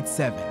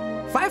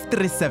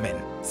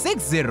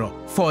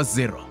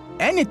 087-537-6040.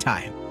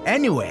 Anytime,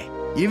 anywhere,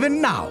 even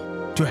now,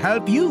 to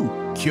help you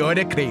cure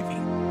the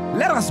craving.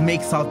 Let us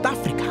make South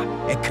Africa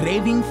a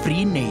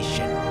craving-free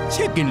nation.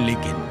 Chicken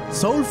licking,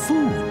 soul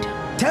food.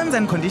 Terms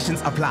and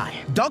conditions apply.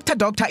 Dr.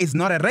 Doctor is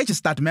not a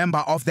registered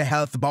member of the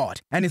Health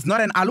Board and is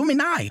not an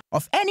alumni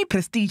of any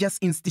prestigious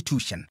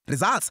institution.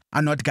 Results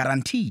are not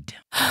guaranteed.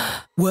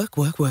 Work.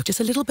 Just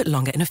a little bit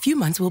longer. In a few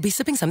months, we'll be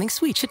sipping something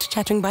sweet,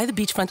 chit-chatting by the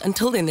beachfront.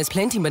 Until then, there's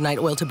plenty midnight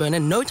oil to burn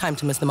and no time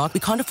to miss the mark. We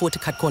can't afford to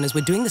cut corners.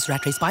 We're doing this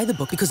rat race by the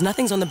book because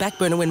nothing's on the back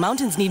burner when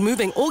mountains need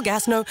moving. All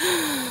gas, no...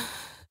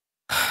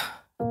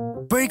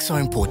 Breaks are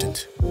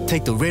important.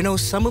 Take the Renault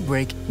summer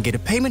break and get a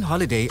payment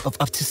holiday of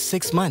up to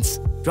 6 months.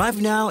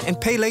 Drive now and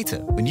pay later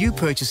when you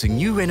purchase a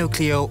new Renault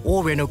Clio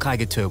or Renault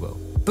Kiger Turbo.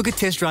 Book a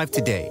test drive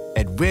today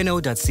at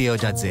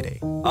renault.co.za.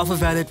 Offer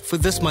valid for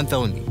this month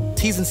only.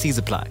 T's and C's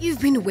apply. You've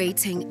been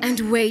waiting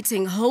and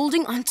waiting,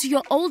 holding onto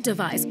your old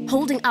device,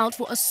 holding out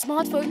for a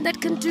smartphone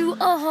that can do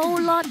a whole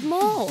lot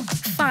more.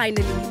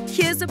 Finally,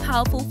 here's a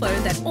powerful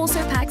phone that also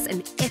packs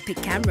an epic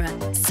camera,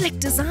 slick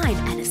design,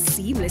 and a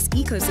seamless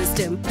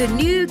ecosystem. The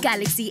new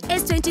Galaxy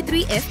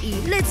S23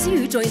 FE lets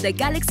you join the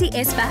Galaxy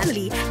S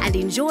family and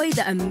enjoy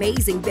the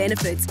amazing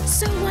benefits.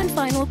 So one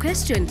final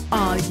question,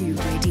 are you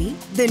ready?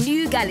 The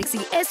new Galaxy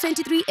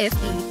S23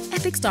 FE.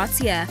 Epic starts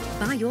here.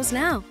 Buy yours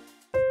now.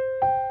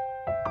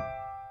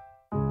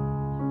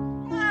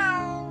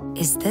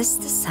 Is this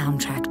the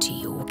soundtrack to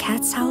your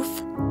cat's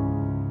health?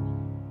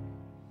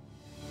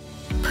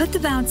 Put the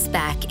bounce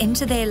back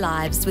into their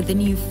lives with the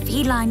new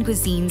Feline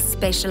Cuisine's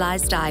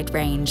specialized diet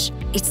range.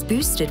 It's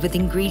boosted with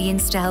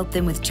ingredients to help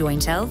them with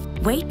joint health,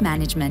 weight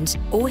management,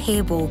 or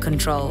hairball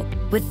control.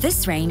 With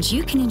this range,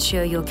 you can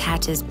ensure your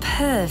cat is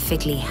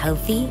perfectly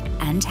healthy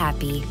and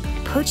happy.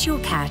 Put your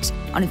cat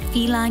on a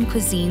Feline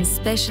Cuisine's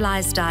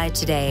specialized diet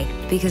today,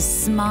 because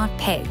smart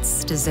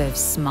pets deserve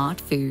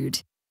smart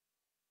food.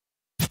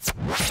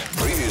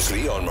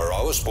 Previously on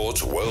Marawa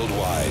Sports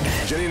Worldwide.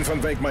 Janine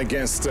van Wyk, my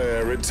guest,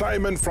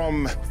 retirement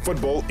from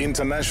football,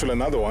 international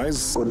and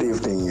otherwise. Good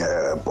evening,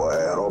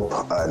 Rob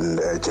and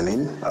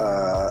Janine.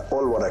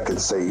 All what I can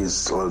say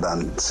is well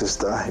done,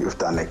 sister. You've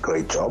done a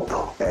great job,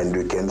 and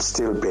you can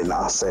still be an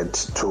asset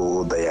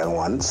to the young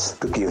ones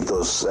to give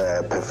those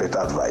perfect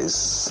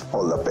advice.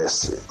 All the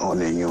best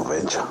on a new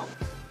venture.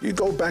 You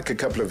go back a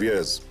couple of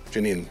years,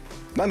 Janine.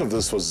 None of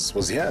this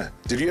was here.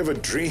 Did you ever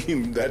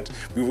dream that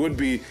we would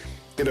be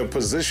in a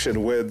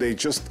position where they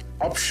just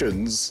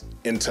options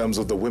in terms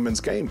of the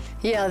women's game?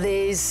 Yeah,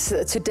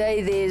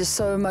 today there's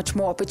so much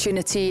more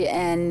opportunity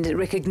and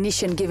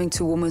recognition given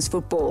to women's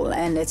football,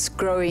 and it's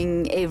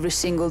growing every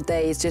single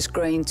day. It's just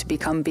growing to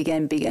become bigger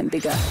and bigger and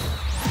bigger.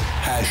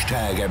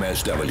 Hashtag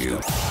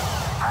MSW.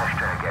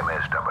 Hashtag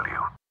MSW.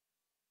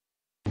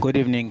 Good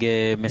evening,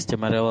 Mr.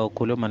 Marawa.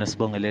 Ukhuluma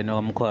nosibongeleni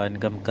wamkhwani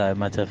kamgaya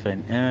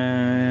Matafeni.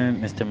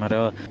 Mr.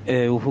 Marawa,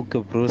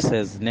 Hugo Bruce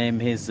has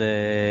named his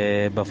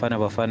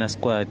Bafana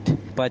squad.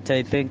 But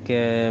I think,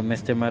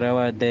 Mr.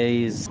 Marawa, there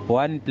is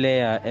one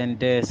player, and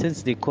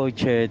since the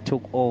coach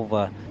took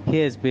over, he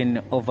has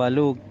been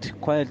overlooked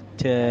quite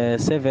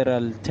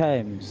several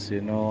times.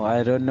 You know,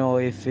 I don't know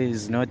if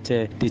he's not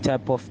the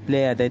type of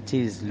player that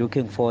he's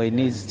looking for in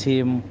his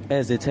team,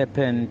 as it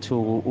happened to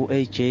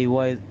AJ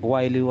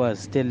while he was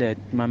still at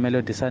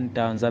Mamelodi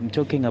Sundowns. I'm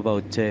talking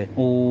about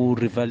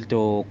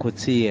Rivaldo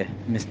Coetzee,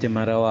 Mr.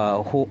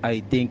 Marawa, who I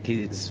think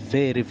is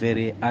very,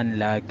 very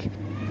unlucky,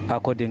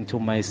 according to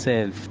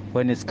myself,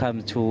 when it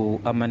comes to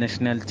a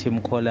national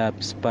team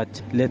collapse.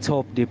 But let's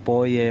hope the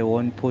boy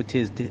won't put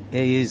his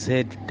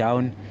head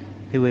down.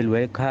 He will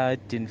work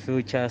hard in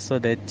future so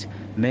that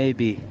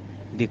maybe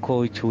the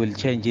coach will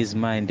change his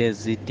mind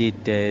as he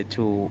did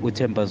to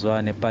Uthemba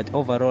Zwane. But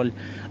overall,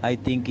 I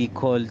think he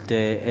called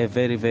a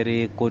very,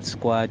 very good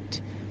squad.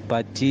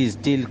 But he's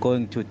still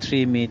going to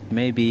trim it.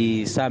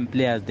 Maybe some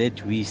players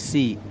that we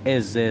see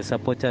as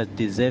supporters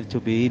deserve to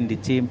be in the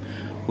team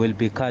will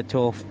be cut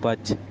off.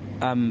 But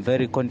I'm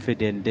very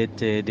confident that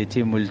the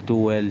team will do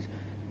well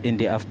in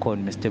the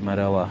AFCON, Mr.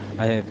 Marawa.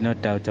 I have no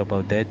doubt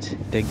about that.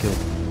 Thank you.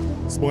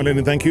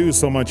 Smoleni, thank you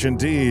so much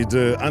indeed.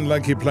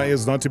 Unlucky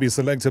players not to be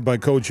selected by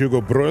Coach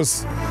Hugo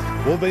Bruce.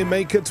 Will they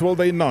make it? Will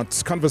they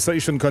not?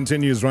 Conversation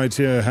continues right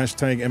here.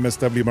 Hashtag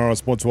MSW Marawa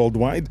Sports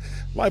Worldwide.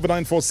 Live at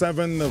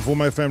 947,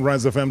 Vuma FM,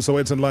 Rise FM, so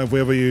it's in live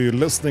wherever you're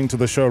listening to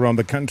the show around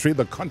the country,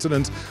 the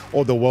continent,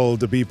 or the world,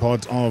 to be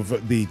part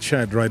of the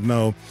chat right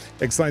now.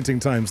 Exciting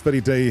times.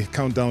 30-day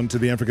countdown to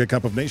the Africa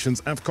Cup of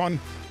Nations, AFCON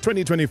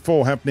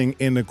 2024, happening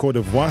in Cote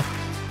d'Ivoire.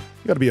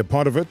 You got to be a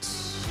part of it.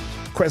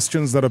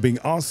 Questions that are being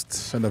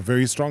asked, and a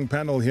very strong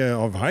panel here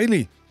of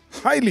highly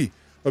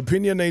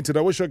opinionated.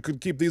 I wish I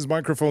could keep these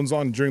microphones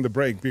on during the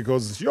break,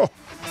 because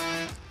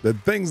the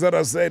things that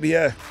are said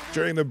here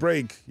during the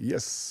break,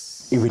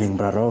 yes. Evening,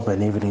 Rob,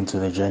 and evening to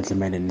the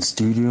gentlemen in the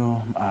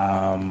studio.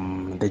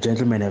 The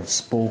gentlemen have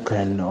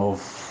spoken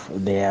of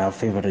their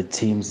favorite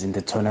teams in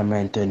the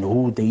tournament and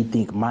who they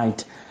think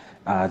might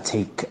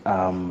take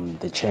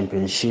the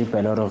championship.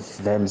 A lot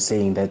of them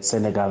saying that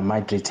Senegal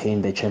might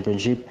retain the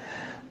championship.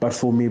 But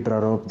for me,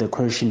 Rob, the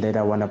question that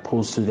I want to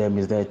pose to them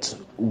is that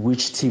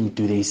which team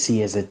do they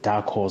see as a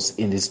dark horse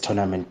in this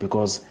tournament?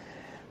 Because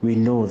we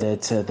know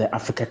that the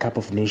Africa Cup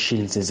of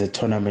Nations is a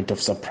tournament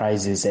of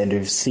surprises, and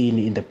we've seen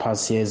in the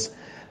past years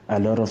a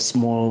lot of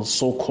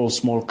so-called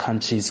small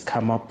countries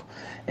come up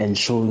and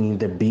showing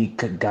the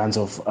big guns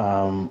of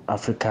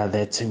Africa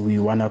that we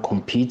want to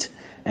compete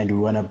and we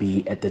want to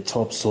be at the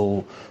top.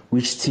 So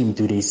which team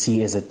do they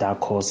see as a dark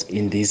horse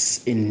in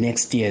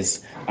next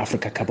year's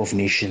Africa Cup of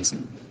Nations?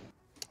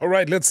 All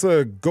right, let's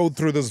go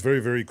through this very,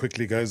 very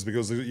quickly, guys,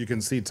 because you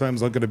can see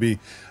time's not going to be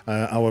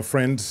our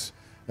friend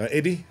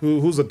Eddie.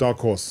 Who's a dark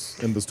horse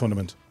in this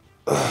tournament?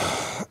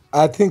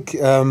 I think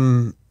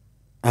I'm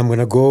going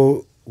to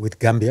go with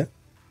Gambia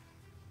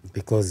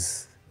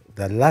because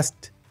the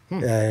last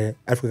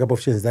Africa Cup of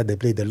Nations that they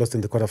played, they lost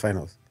in the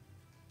quarterfinals.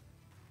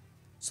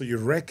 So you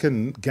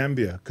reckon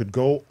Gambia could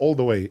go all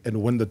the way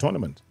and win the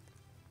tournament?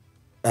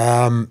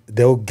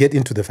 They'll get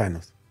into the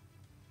finals.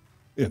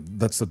 Yeah,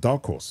 that's the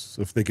dark horse.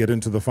 If they get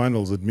into the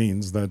finals, it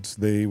means that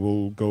they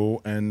will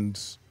go and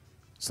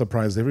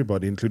surprise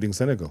everybody, including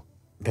Senegal.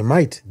 They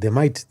might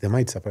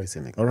surprise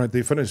Senegal. All right,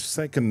 they finished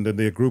second in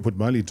their group with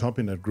Mali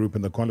topping that group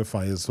in the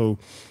qualifiers. So,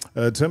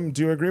 Tim,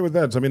 do you agree with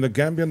that? I mean, the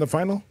Gambia in the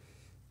final?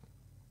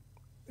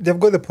 They've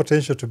got the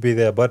potential to be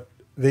there, but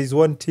there's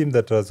one team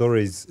that has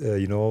always,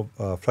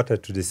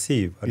 flattered to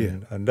deceive,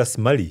 and that's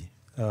Mali.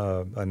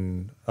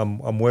 And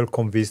I'm well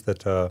convinced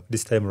that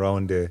this time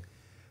around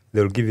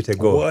they'll give it a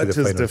go. What to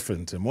the is final.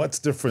 different, Tim? What's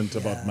different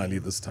about Mali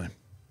this time?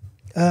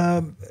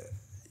 I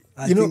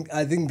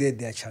think they're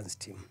their chance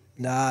team.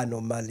 No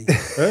Mali. They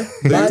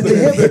have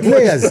the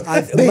players.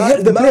 They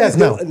have the players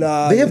now.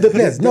 They have the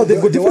players. No,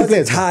 they've got different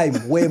players. There was a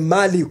time where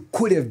Mali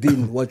could have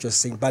been what you're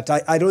saying, but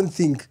I don't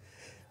think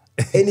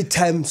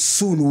anytime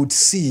soon would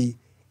see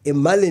a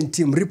Malian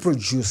team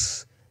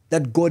reproduce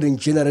that golden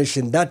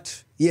generation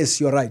that, yes,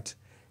 you're right,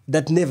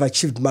 that never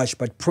achieved much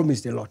but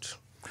promised a lot.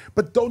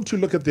 But don't you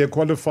look at their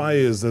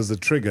qualifiers as a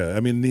trigger? I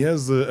mean,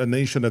 here's a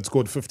nation that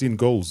scored 15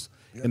 goals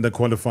in the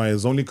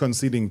qualifiers, only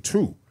conceding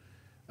two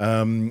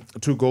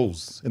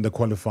goals in the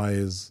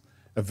qualifiers,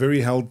 a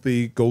very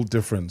healthy goal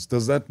difference.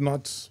 Does that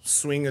not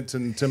swing it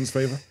in Tim's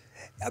favor?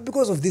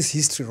 Because of this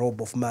history,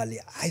 Rob, of Mali,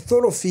 I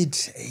thought of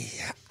it,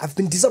 I've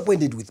been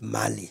disappointed with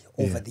Mali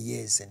over the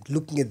years and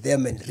looking at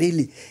them and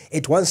really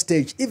at one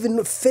stage,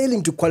 even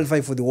failing to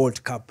qualify for the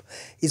World Cup,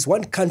 is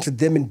one country,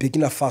 them in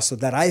Burkina Faso,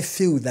 that I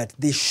feel that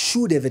they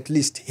should have at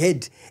least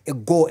had a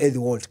go at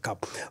the World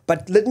Cup.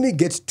 But let me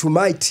get to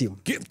my team.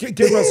 Give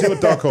us your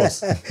dark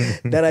horse.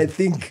 That I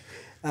think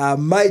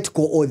might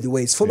go all the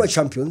way. It's former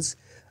champions,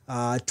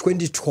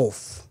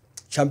 2012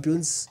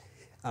 champions,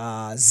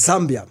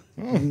 Zambia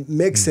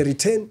makes a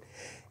return,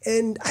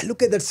 and I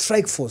look at that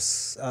strike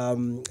force.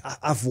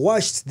 I've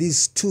watched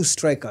these two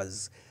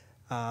strikers,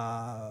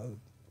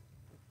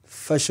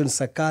 Fashion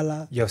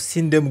Sakala. You've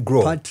seen them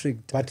grow. Patrick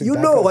you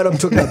know what I'm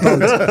talking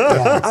about.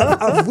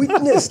 I've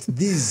witnessed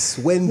these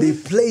when they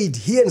played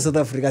here in South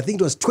Africa. I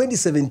think it was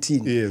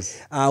 2017.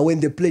 Yes. When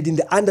they played in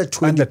the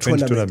under-20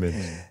 tournament.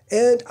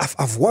 And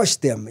I've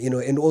watched them,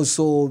 and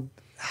also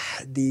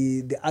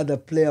the other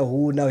player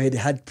who now had a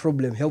heart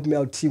problem. Help me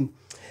out, team.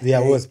 Yeah,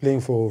 who was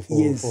playing for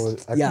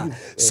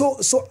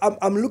So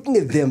I'm looking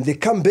at them. They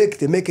come back.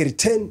 They make a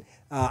return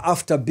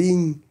after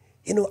being,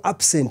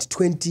 absent.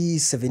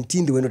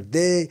 2017 they were not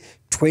there.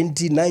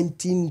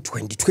 2019,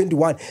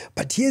 2021.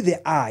 But here they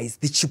are. It's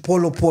the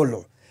Chipolo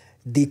Polo,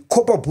 the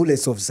copper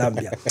bullets of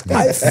Zambia.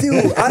 I feel,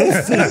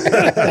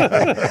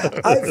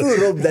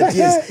 Rob, that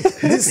yes,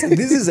 this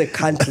is a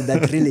country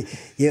that really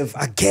have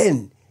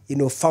again,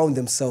 found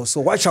themselves.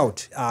 So watch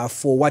out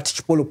for what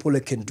Chipolo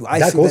Polo can do.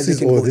 Dark horse is,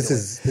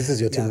 this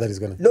is your team that is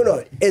going to...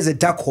 No, as a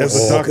dark horse.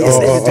 As a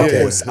dark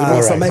horse.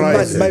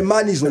 My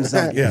man is on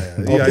Zambia.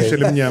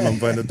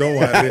 Don't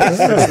worry.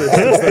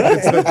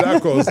 It's the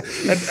dark horse.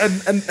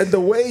 And the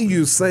way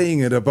you're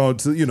saying it about,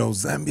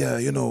 Zambia,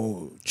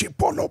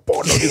 Chipolo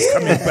Polo is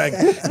coming back.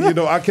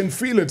 I can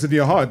feel it in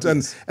your heart.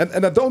 And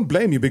I don't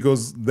blame you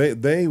because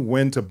they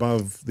went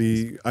above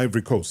the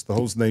Ivory Coast, the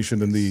host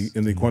nation in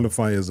the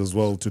qualifiers as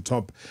well, to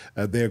top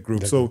their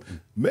group. So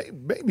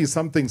maybe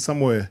something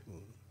somewhere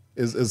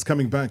is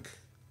coming back.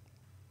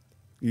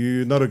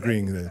 You're not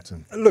agreeing there,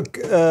 Tim? Look,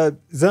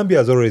 Zambia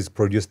has always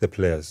produced the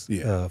players.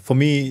 For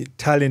me,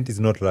 talent is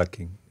not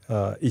lacking.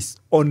 It's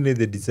only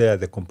the desire,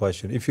 the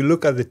compassion. If you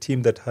look at the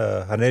team that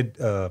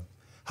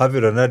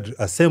Javier Renard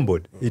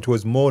assembled, it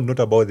was more not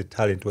about the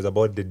talent, it was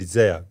about the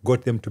desire,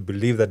 got them to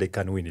believe that they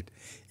can win it.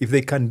 If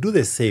they can do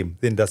the same,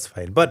 then that's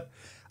fine. But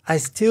I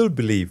still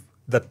believe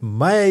that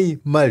my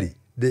Mali,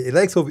 the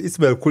likes of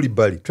Ismail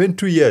Koulibaly,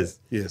 22 years,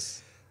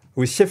 yes,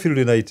 with Sheffield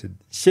United,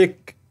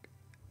 Sheikh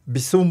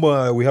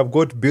Bissouma, we have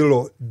got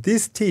Bilo.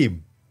 This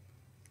team,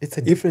 it's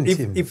a different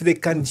team. If they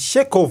can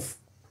shake off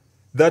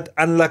that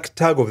unlucky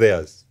tag of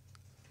theirs,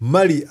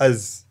 Mali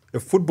as a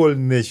football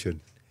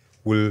nation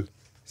will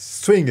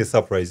swing a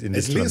surprise in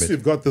this tournament. At least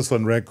we've got this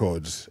on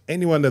record.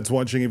 Anyone that's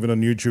watching even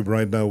on YouTube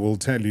right now will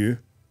tell you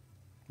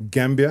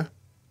Gambia,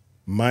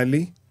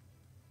 Mali,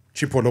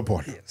 Chipolo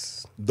Polo.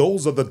 Yes.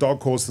 Those are the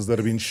dark horses that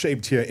have been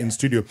shaped here in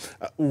studio.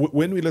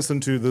 When we listen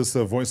to this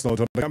voice note,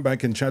 I'll come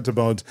back and chat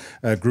about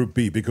Group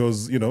B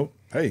because,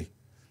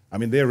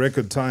 they're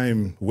record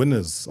time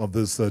winners of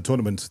this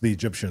tournament, the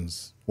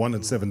Egyptians, won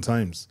it 7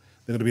 times.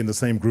 They're going to be in the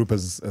same group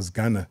as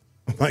Ghana.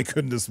 My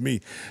goodness me.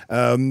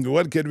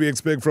 What can we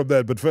expect from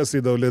that? But firstly,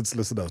 though, let's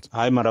listen out.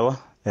 Hi, Marawa,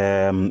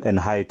 and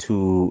hi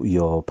to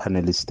your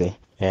panelists there.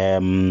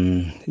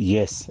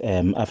 Yes,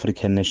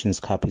 African Nations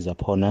Cup is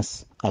upon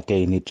us.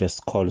 Again, it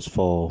just calls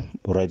for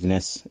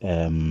readiness.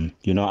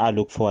 I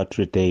look forward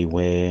to a day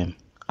where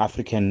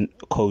African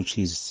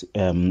coaches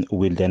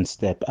will then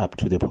step up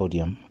to the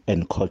podium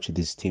and coach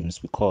these teams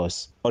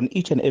because on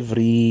each and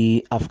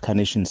every African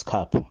Nations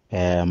Cup,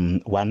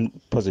 one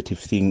positive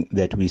thing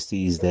that we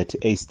see is that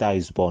a star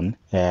is born,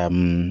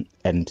 and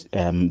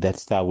that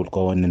star will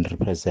go on and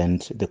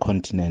represent the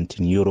continent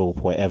in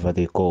Europe, wherever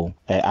they go.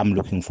 I'm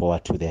looking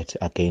forward to that.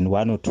 Again,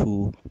 one or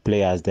two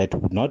players that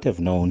would not have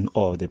known,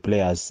 or the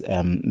players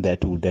that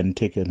would then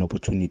take an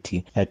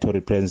opportunity to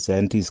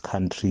represent his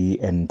country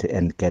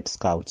and get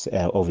scouts,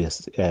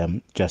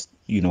 just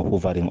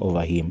hovering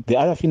over him. The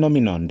other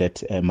phenomenon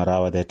that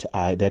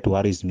Marawa that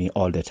worries me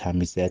all the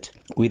time is that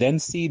we then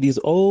see these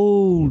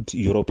old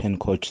European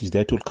coaches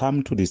that will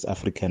come to this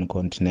African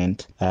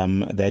continent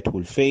that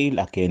will fail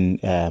again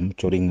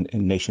during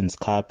Nations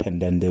Cup,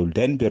 and then they will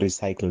then be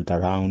recycled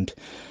around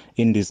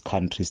in this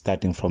country,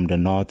 starting from the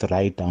north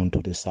right down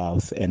to the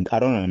south. And I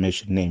don't want to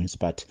mention names,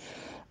 but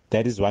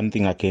that is one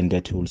thing again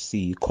that you'll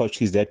see.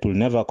 Coaches that will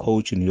never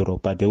coach in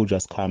Europe, but they will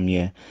just come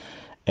here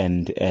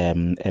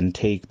and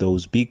take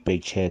those big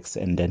paychecks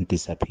and then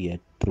disappear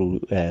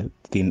through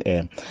thin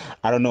air.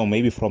 I don't know,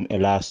 maybe from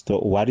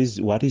Elasto, what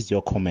is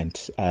your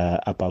comment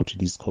about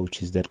these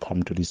coaches that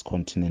come to this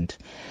continent,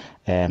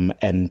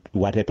 and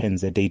what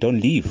happens that they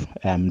don't leave,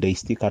 they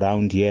stick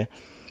around here,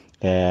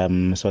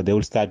 so they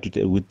will start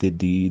with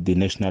the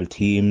national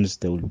teams,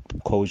 they will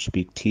coach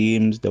big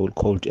teams, they will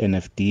coach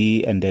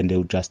NFD, and then they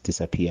will just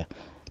disappear.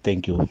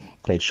 Thank you.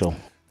 Great show.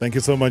 Thank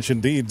you so much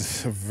indeed.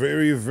 A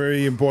very,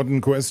 very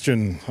important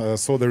question.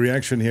 Saw the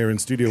reaction here in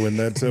studio when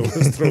that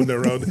was thrown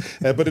around.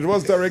 But it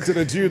was directed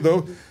at you,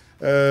 though.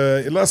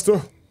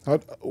 Elasto,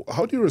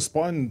 how do you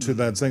respond to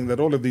that, saying that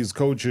all of these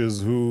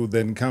coaches who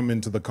then come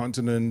into the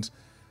continent...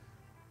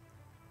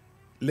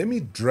 Let me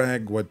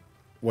drag what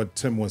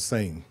Tim was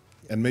saying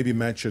and maybe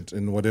match it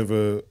in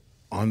whatever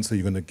answer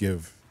you're going to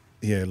give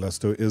here,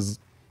 Elasto.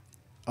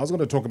 I was going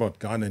to talk about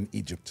Ghana and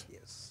Egypt.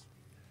 Yes.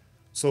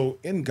 So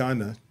in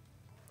Ghana...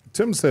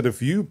 Tim said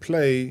if you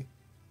play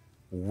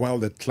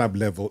well at club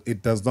level,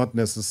 it does not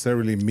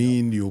necessarily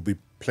mean you'll be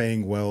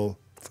playing well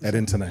at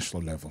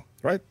international level,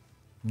 right?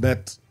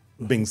 That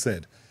being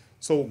said.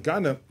 So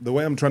Ghana, the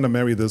way I'm trying to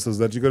marry this is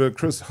that you got a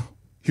Chris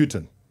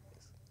Hughton,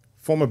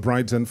 former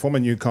Brighton, former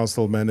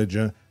Newcastle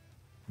manager.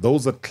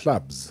 Those are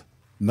clubs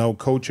now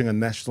coaching a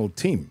national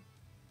team.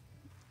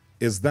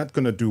 Is that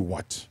going to do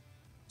what?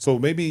 So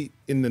maybe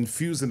in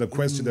infusing a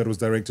question that was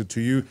directed to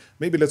you,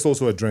 maybe let's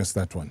also address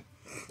that one.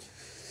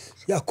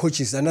 Yeah,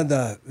 coaches,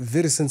 another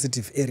very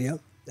sensitive area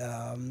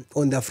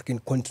on the African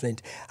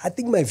continent. I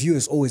think my view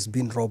has always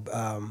been, Rob,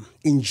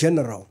 in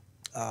general,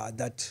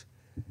 that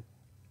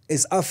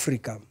as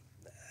Africa,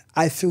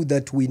 I feel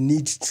that we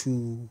need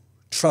to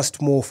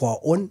trust more for our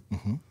own.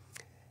 Mm-hmm.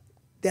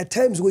 There are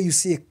times where you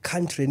see a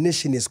country, a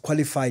nation is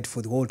qualified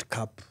for the World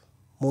Cup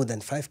more than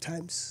 5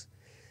 times.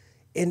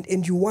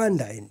 And you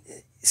wonder,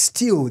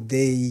 still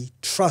they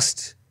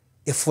trust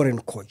a foreign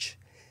coach.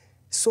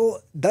 So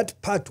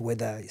that part,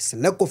 whether it's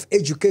lack of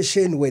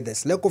education, whether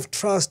it's lack of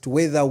trust,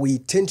 whether we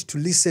tend to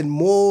listen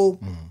more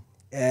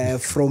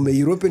from a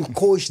European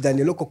coach than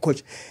a local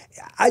coach,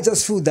 I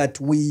just feel that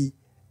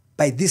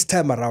by this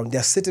time around, there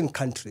are certain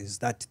countries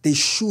that they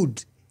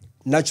should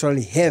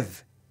naturally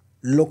have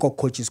local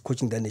coaches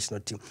coaching their national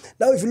team.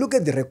 Now, if you look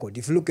at the record,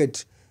 if you look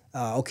at,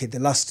 look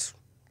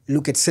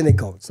at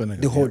Senegal,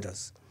 the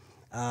holders.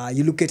 Yeah.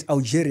 You look at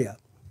Algeria,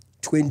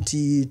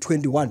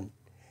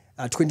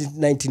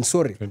 2019,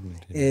 sorry.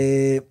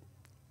 2019.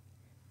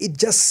 It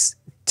just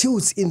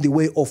tilts in the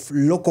way of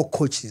local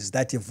coaches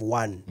that have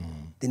won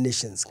the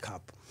Nations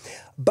Cup.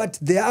 But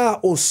there are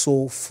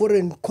also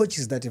foreign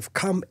coaches that have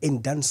come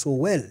and done so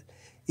well,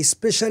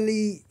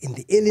 especially in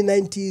the early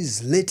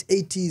 90s, late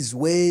 80s,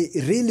 where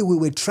really we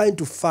were trying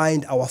to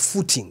find our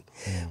footing.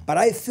 But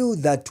I feel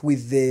that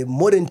with the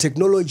modern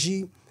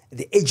technology,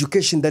 the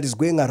education that is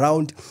going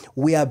around,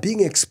 we are being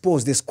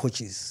exposed as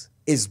coaches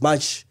as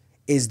much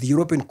as the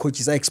European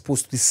coaches are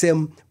exposed to the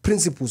same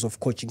principles of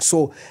coaching.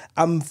 So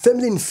I'm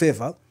firmly in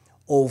favor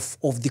of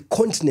the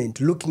continent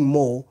looking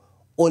more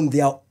on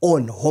their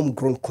own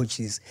homegrown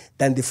coaches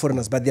than the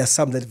foreigners, but there are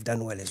some that have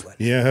done well as well.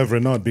 Yeah, have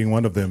Renard being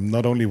one of them,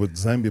 not only with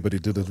Zambia, but he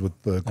did it with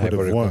Cote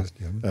d'Ivoire.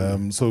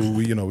 So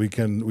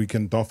we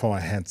can doff our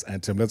hats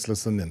at him. Let's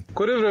listen in.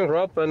 Good evening,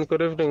 Rob, and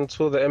good evening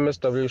to the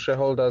MSW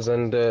shareholders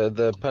and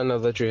the panel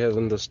that you have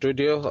in the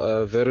studio.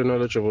 A very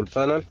knowledgeable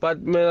panel. But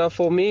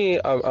for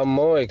me, I'm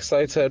more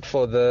excited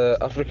for the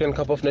African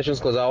Cup of Nations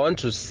because I want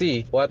to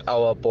see what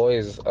our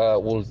boys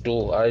will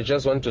do. I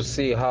just want to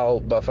see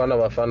how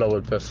Bafana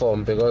will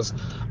perform, because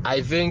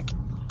I think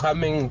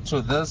coming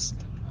to this,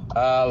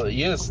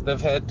 yes,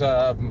 they've had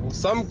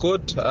some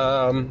good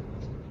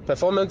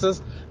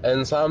performances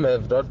and some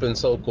have not been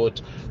so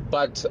good.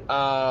 But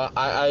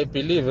I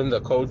believe in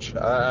the coach.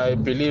 I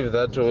believe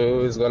that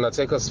he's going to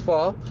take us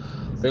far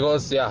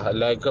because,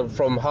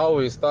 from how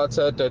we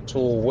started to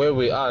where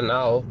we are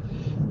now,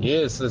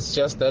 yes, it's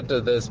just that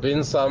there's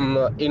been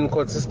some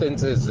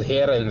inconsistencies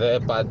here and there,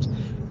 but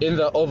in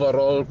the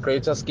overall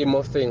greater scheme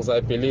of things, I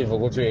believe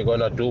we're going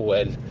to do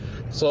well.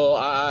 So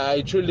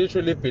I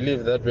truly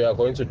believe that we are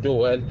going to do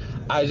well.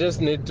 I just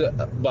need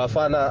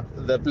Bafana,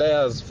 the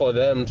players, for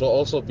them to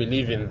also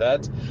believe in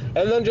that.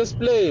 And then just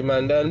play,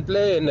 man, and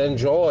play and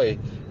enjoy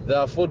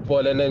their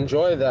football and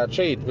enjoy their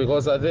trade.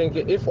 Because I think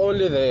if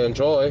only they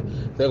enjoy,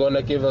 they're going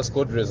to give us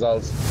good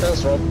results.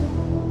 Thanks, Rob.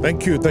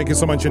 Thank you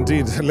so much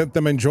indeed. Let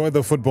them enjoy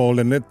the football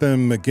and let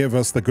them give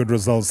us the good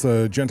results.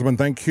 Gentlemen,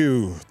 thank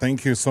you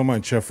so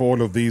much for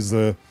all of these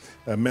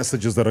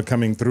messages that are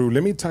coming through.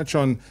 Let me touch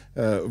on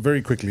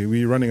very quickly,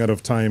 we're running out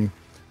of time.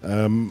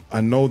 I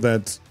know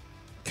that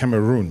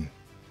Cameroon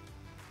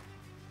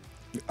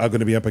are going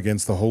to be up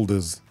against the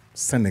holders,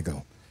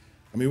 Senegal.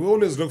 I mean, we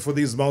always look for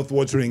these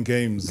mouth-watering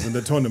games in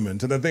the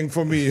tournament. And I think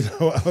for me,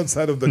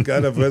 outside of the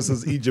Ghana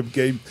versus Egypt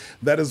game,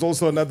 that is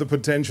also another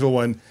potential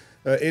one.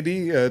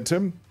 Eddie,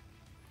 Tim?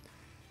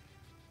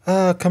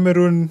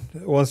 Cameroon,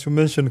 once you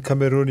mention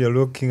Cameroon, you're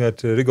looking at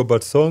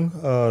Rigobert Song,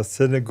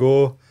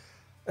 Senegal,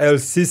 El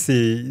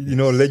Sisi,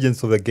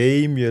 legends of the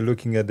game. You're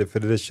looking at the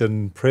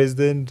Federation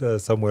President,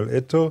 Samuel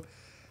Eto'o.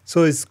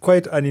 So it's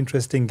quite an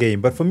interesting game.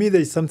 But for me,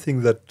 there is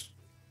something that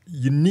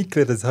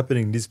uniquely that is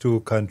happening in these two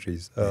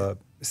countries.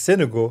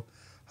 Senegal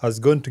has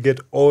gone to get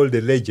all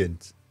the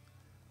legends.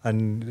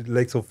 And the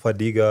likes of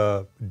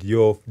Fadiga,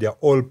 Diop, they are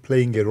all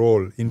playing a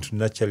role into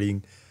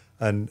nurturing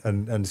and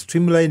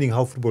streamlining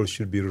how football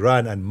should be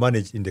run and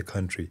managed in the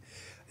country.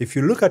 If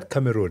you look at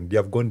Cameroon, they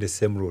have gone the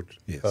same route.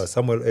 Yes.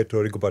 Samuel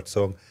Eto'o, Rigobert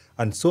Song,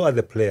 and so are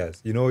the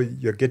players.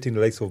 You're getting the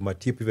likes of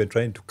Matip even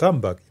trying to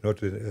come back, to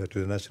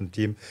the national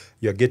team.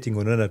 You're getting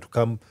Onana to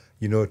come,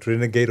 to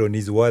renegade on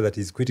his word that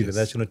he's quitting the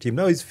national team.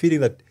 Now he's feeling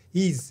that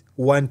he's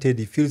wanted.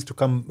 He feels to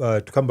come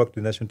back to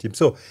the national team.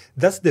 So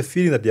that's the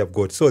feeling that they have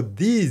got. So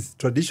these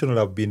traditional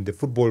have been the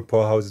football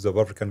powerhouses of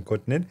African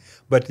continent,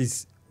 but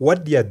it's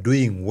what they are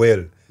doing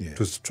well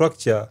to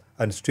structure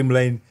and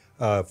streamline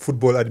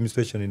football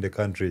administration in the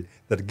country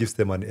that gives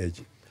them an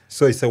edge.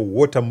 So it's a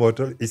water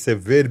motor. It's a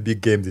very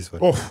big game, this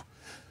one. Oh,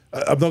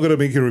 I'm not going to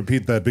make you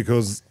repeat that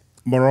because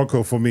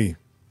Morocco, for me,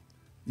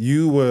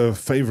 you were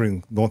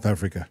favoring North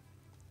Africa.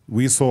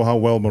 We saw how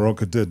well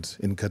Morocco did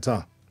in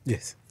Qatar.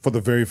 Yes. For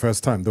the very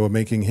first time. They were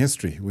making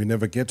history. We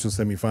never get to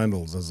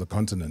semi-finals as a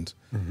continent.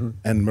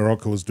 And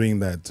Morocco was doing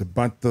that.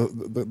 But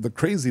the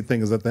crazy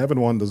thing is that they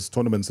haven't won this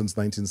tournament since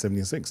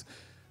 1976.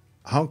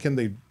 How can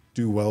they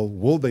do well?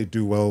 Will they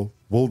do well?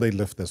 Will they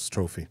lift this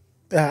trophy?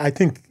 I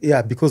think,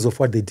 because of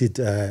what they did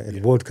at the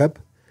World Cup.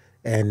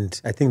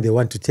 And I think they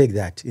want to take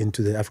that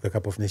into the Africa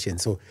Cup of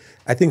Nations. So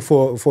I think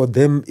for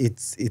them,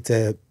 it's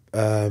a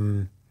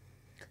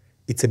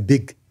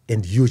big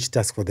and huge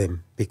task for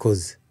them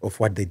because of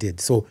what they did.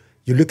 So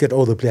you look at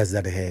all the players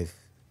that they have,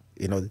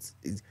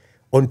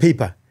 on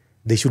paper,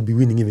 they should be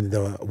winning even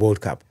the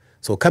World Cup.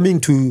 So coming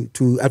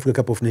to Africa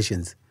Cup of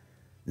Nations,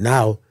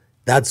 now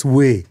that's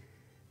where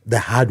the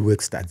hard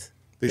work starts.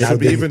 They should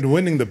be even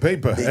winning the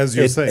paper, as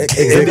you say.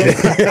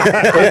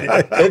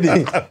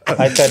 Eddie,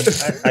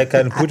 I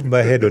can put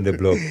my head on the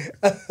block.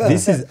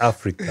 This is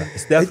Africa.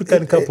 It's the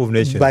African Cup of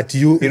Nations. But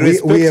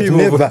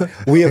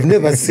we have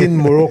never seen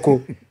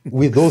Morocco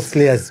with those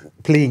players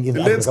playing in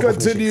the Let's Africa Cup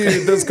of continue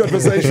Nations. this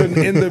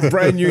conversation in the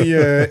brand new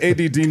year.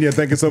 Eddie Dinia,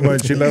 thank you so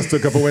much. He last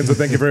took up a Wednesday.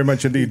 Thank you very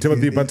much indeed.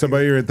 Timothy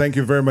Batabairi, thank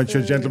you very much,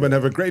 gentlemen.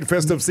 Have a great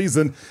festive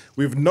season.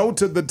 We've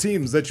noted the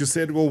teams that you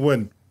said will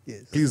win.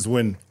 Yes. Please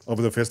win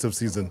over the festive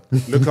season.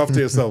 Look after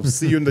yourselves.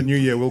 See you in the new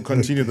year. We'll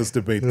continue this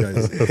debate,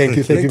 guys. Thank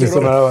you,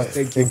 Mr. Marawa.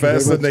 Thank you.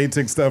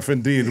 Fascinating stuff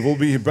indeed. We'll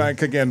be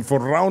back again for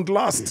round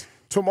last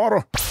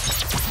tomorrow.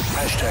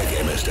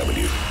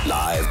 #MSW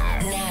live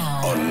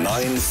now on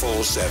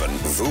 947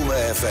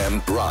 Vuma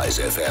FM, Rise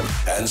FM,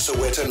 and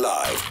Soweto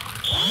Live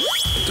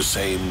at the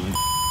same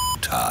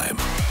time.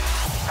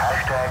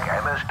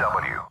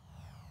 #MSW.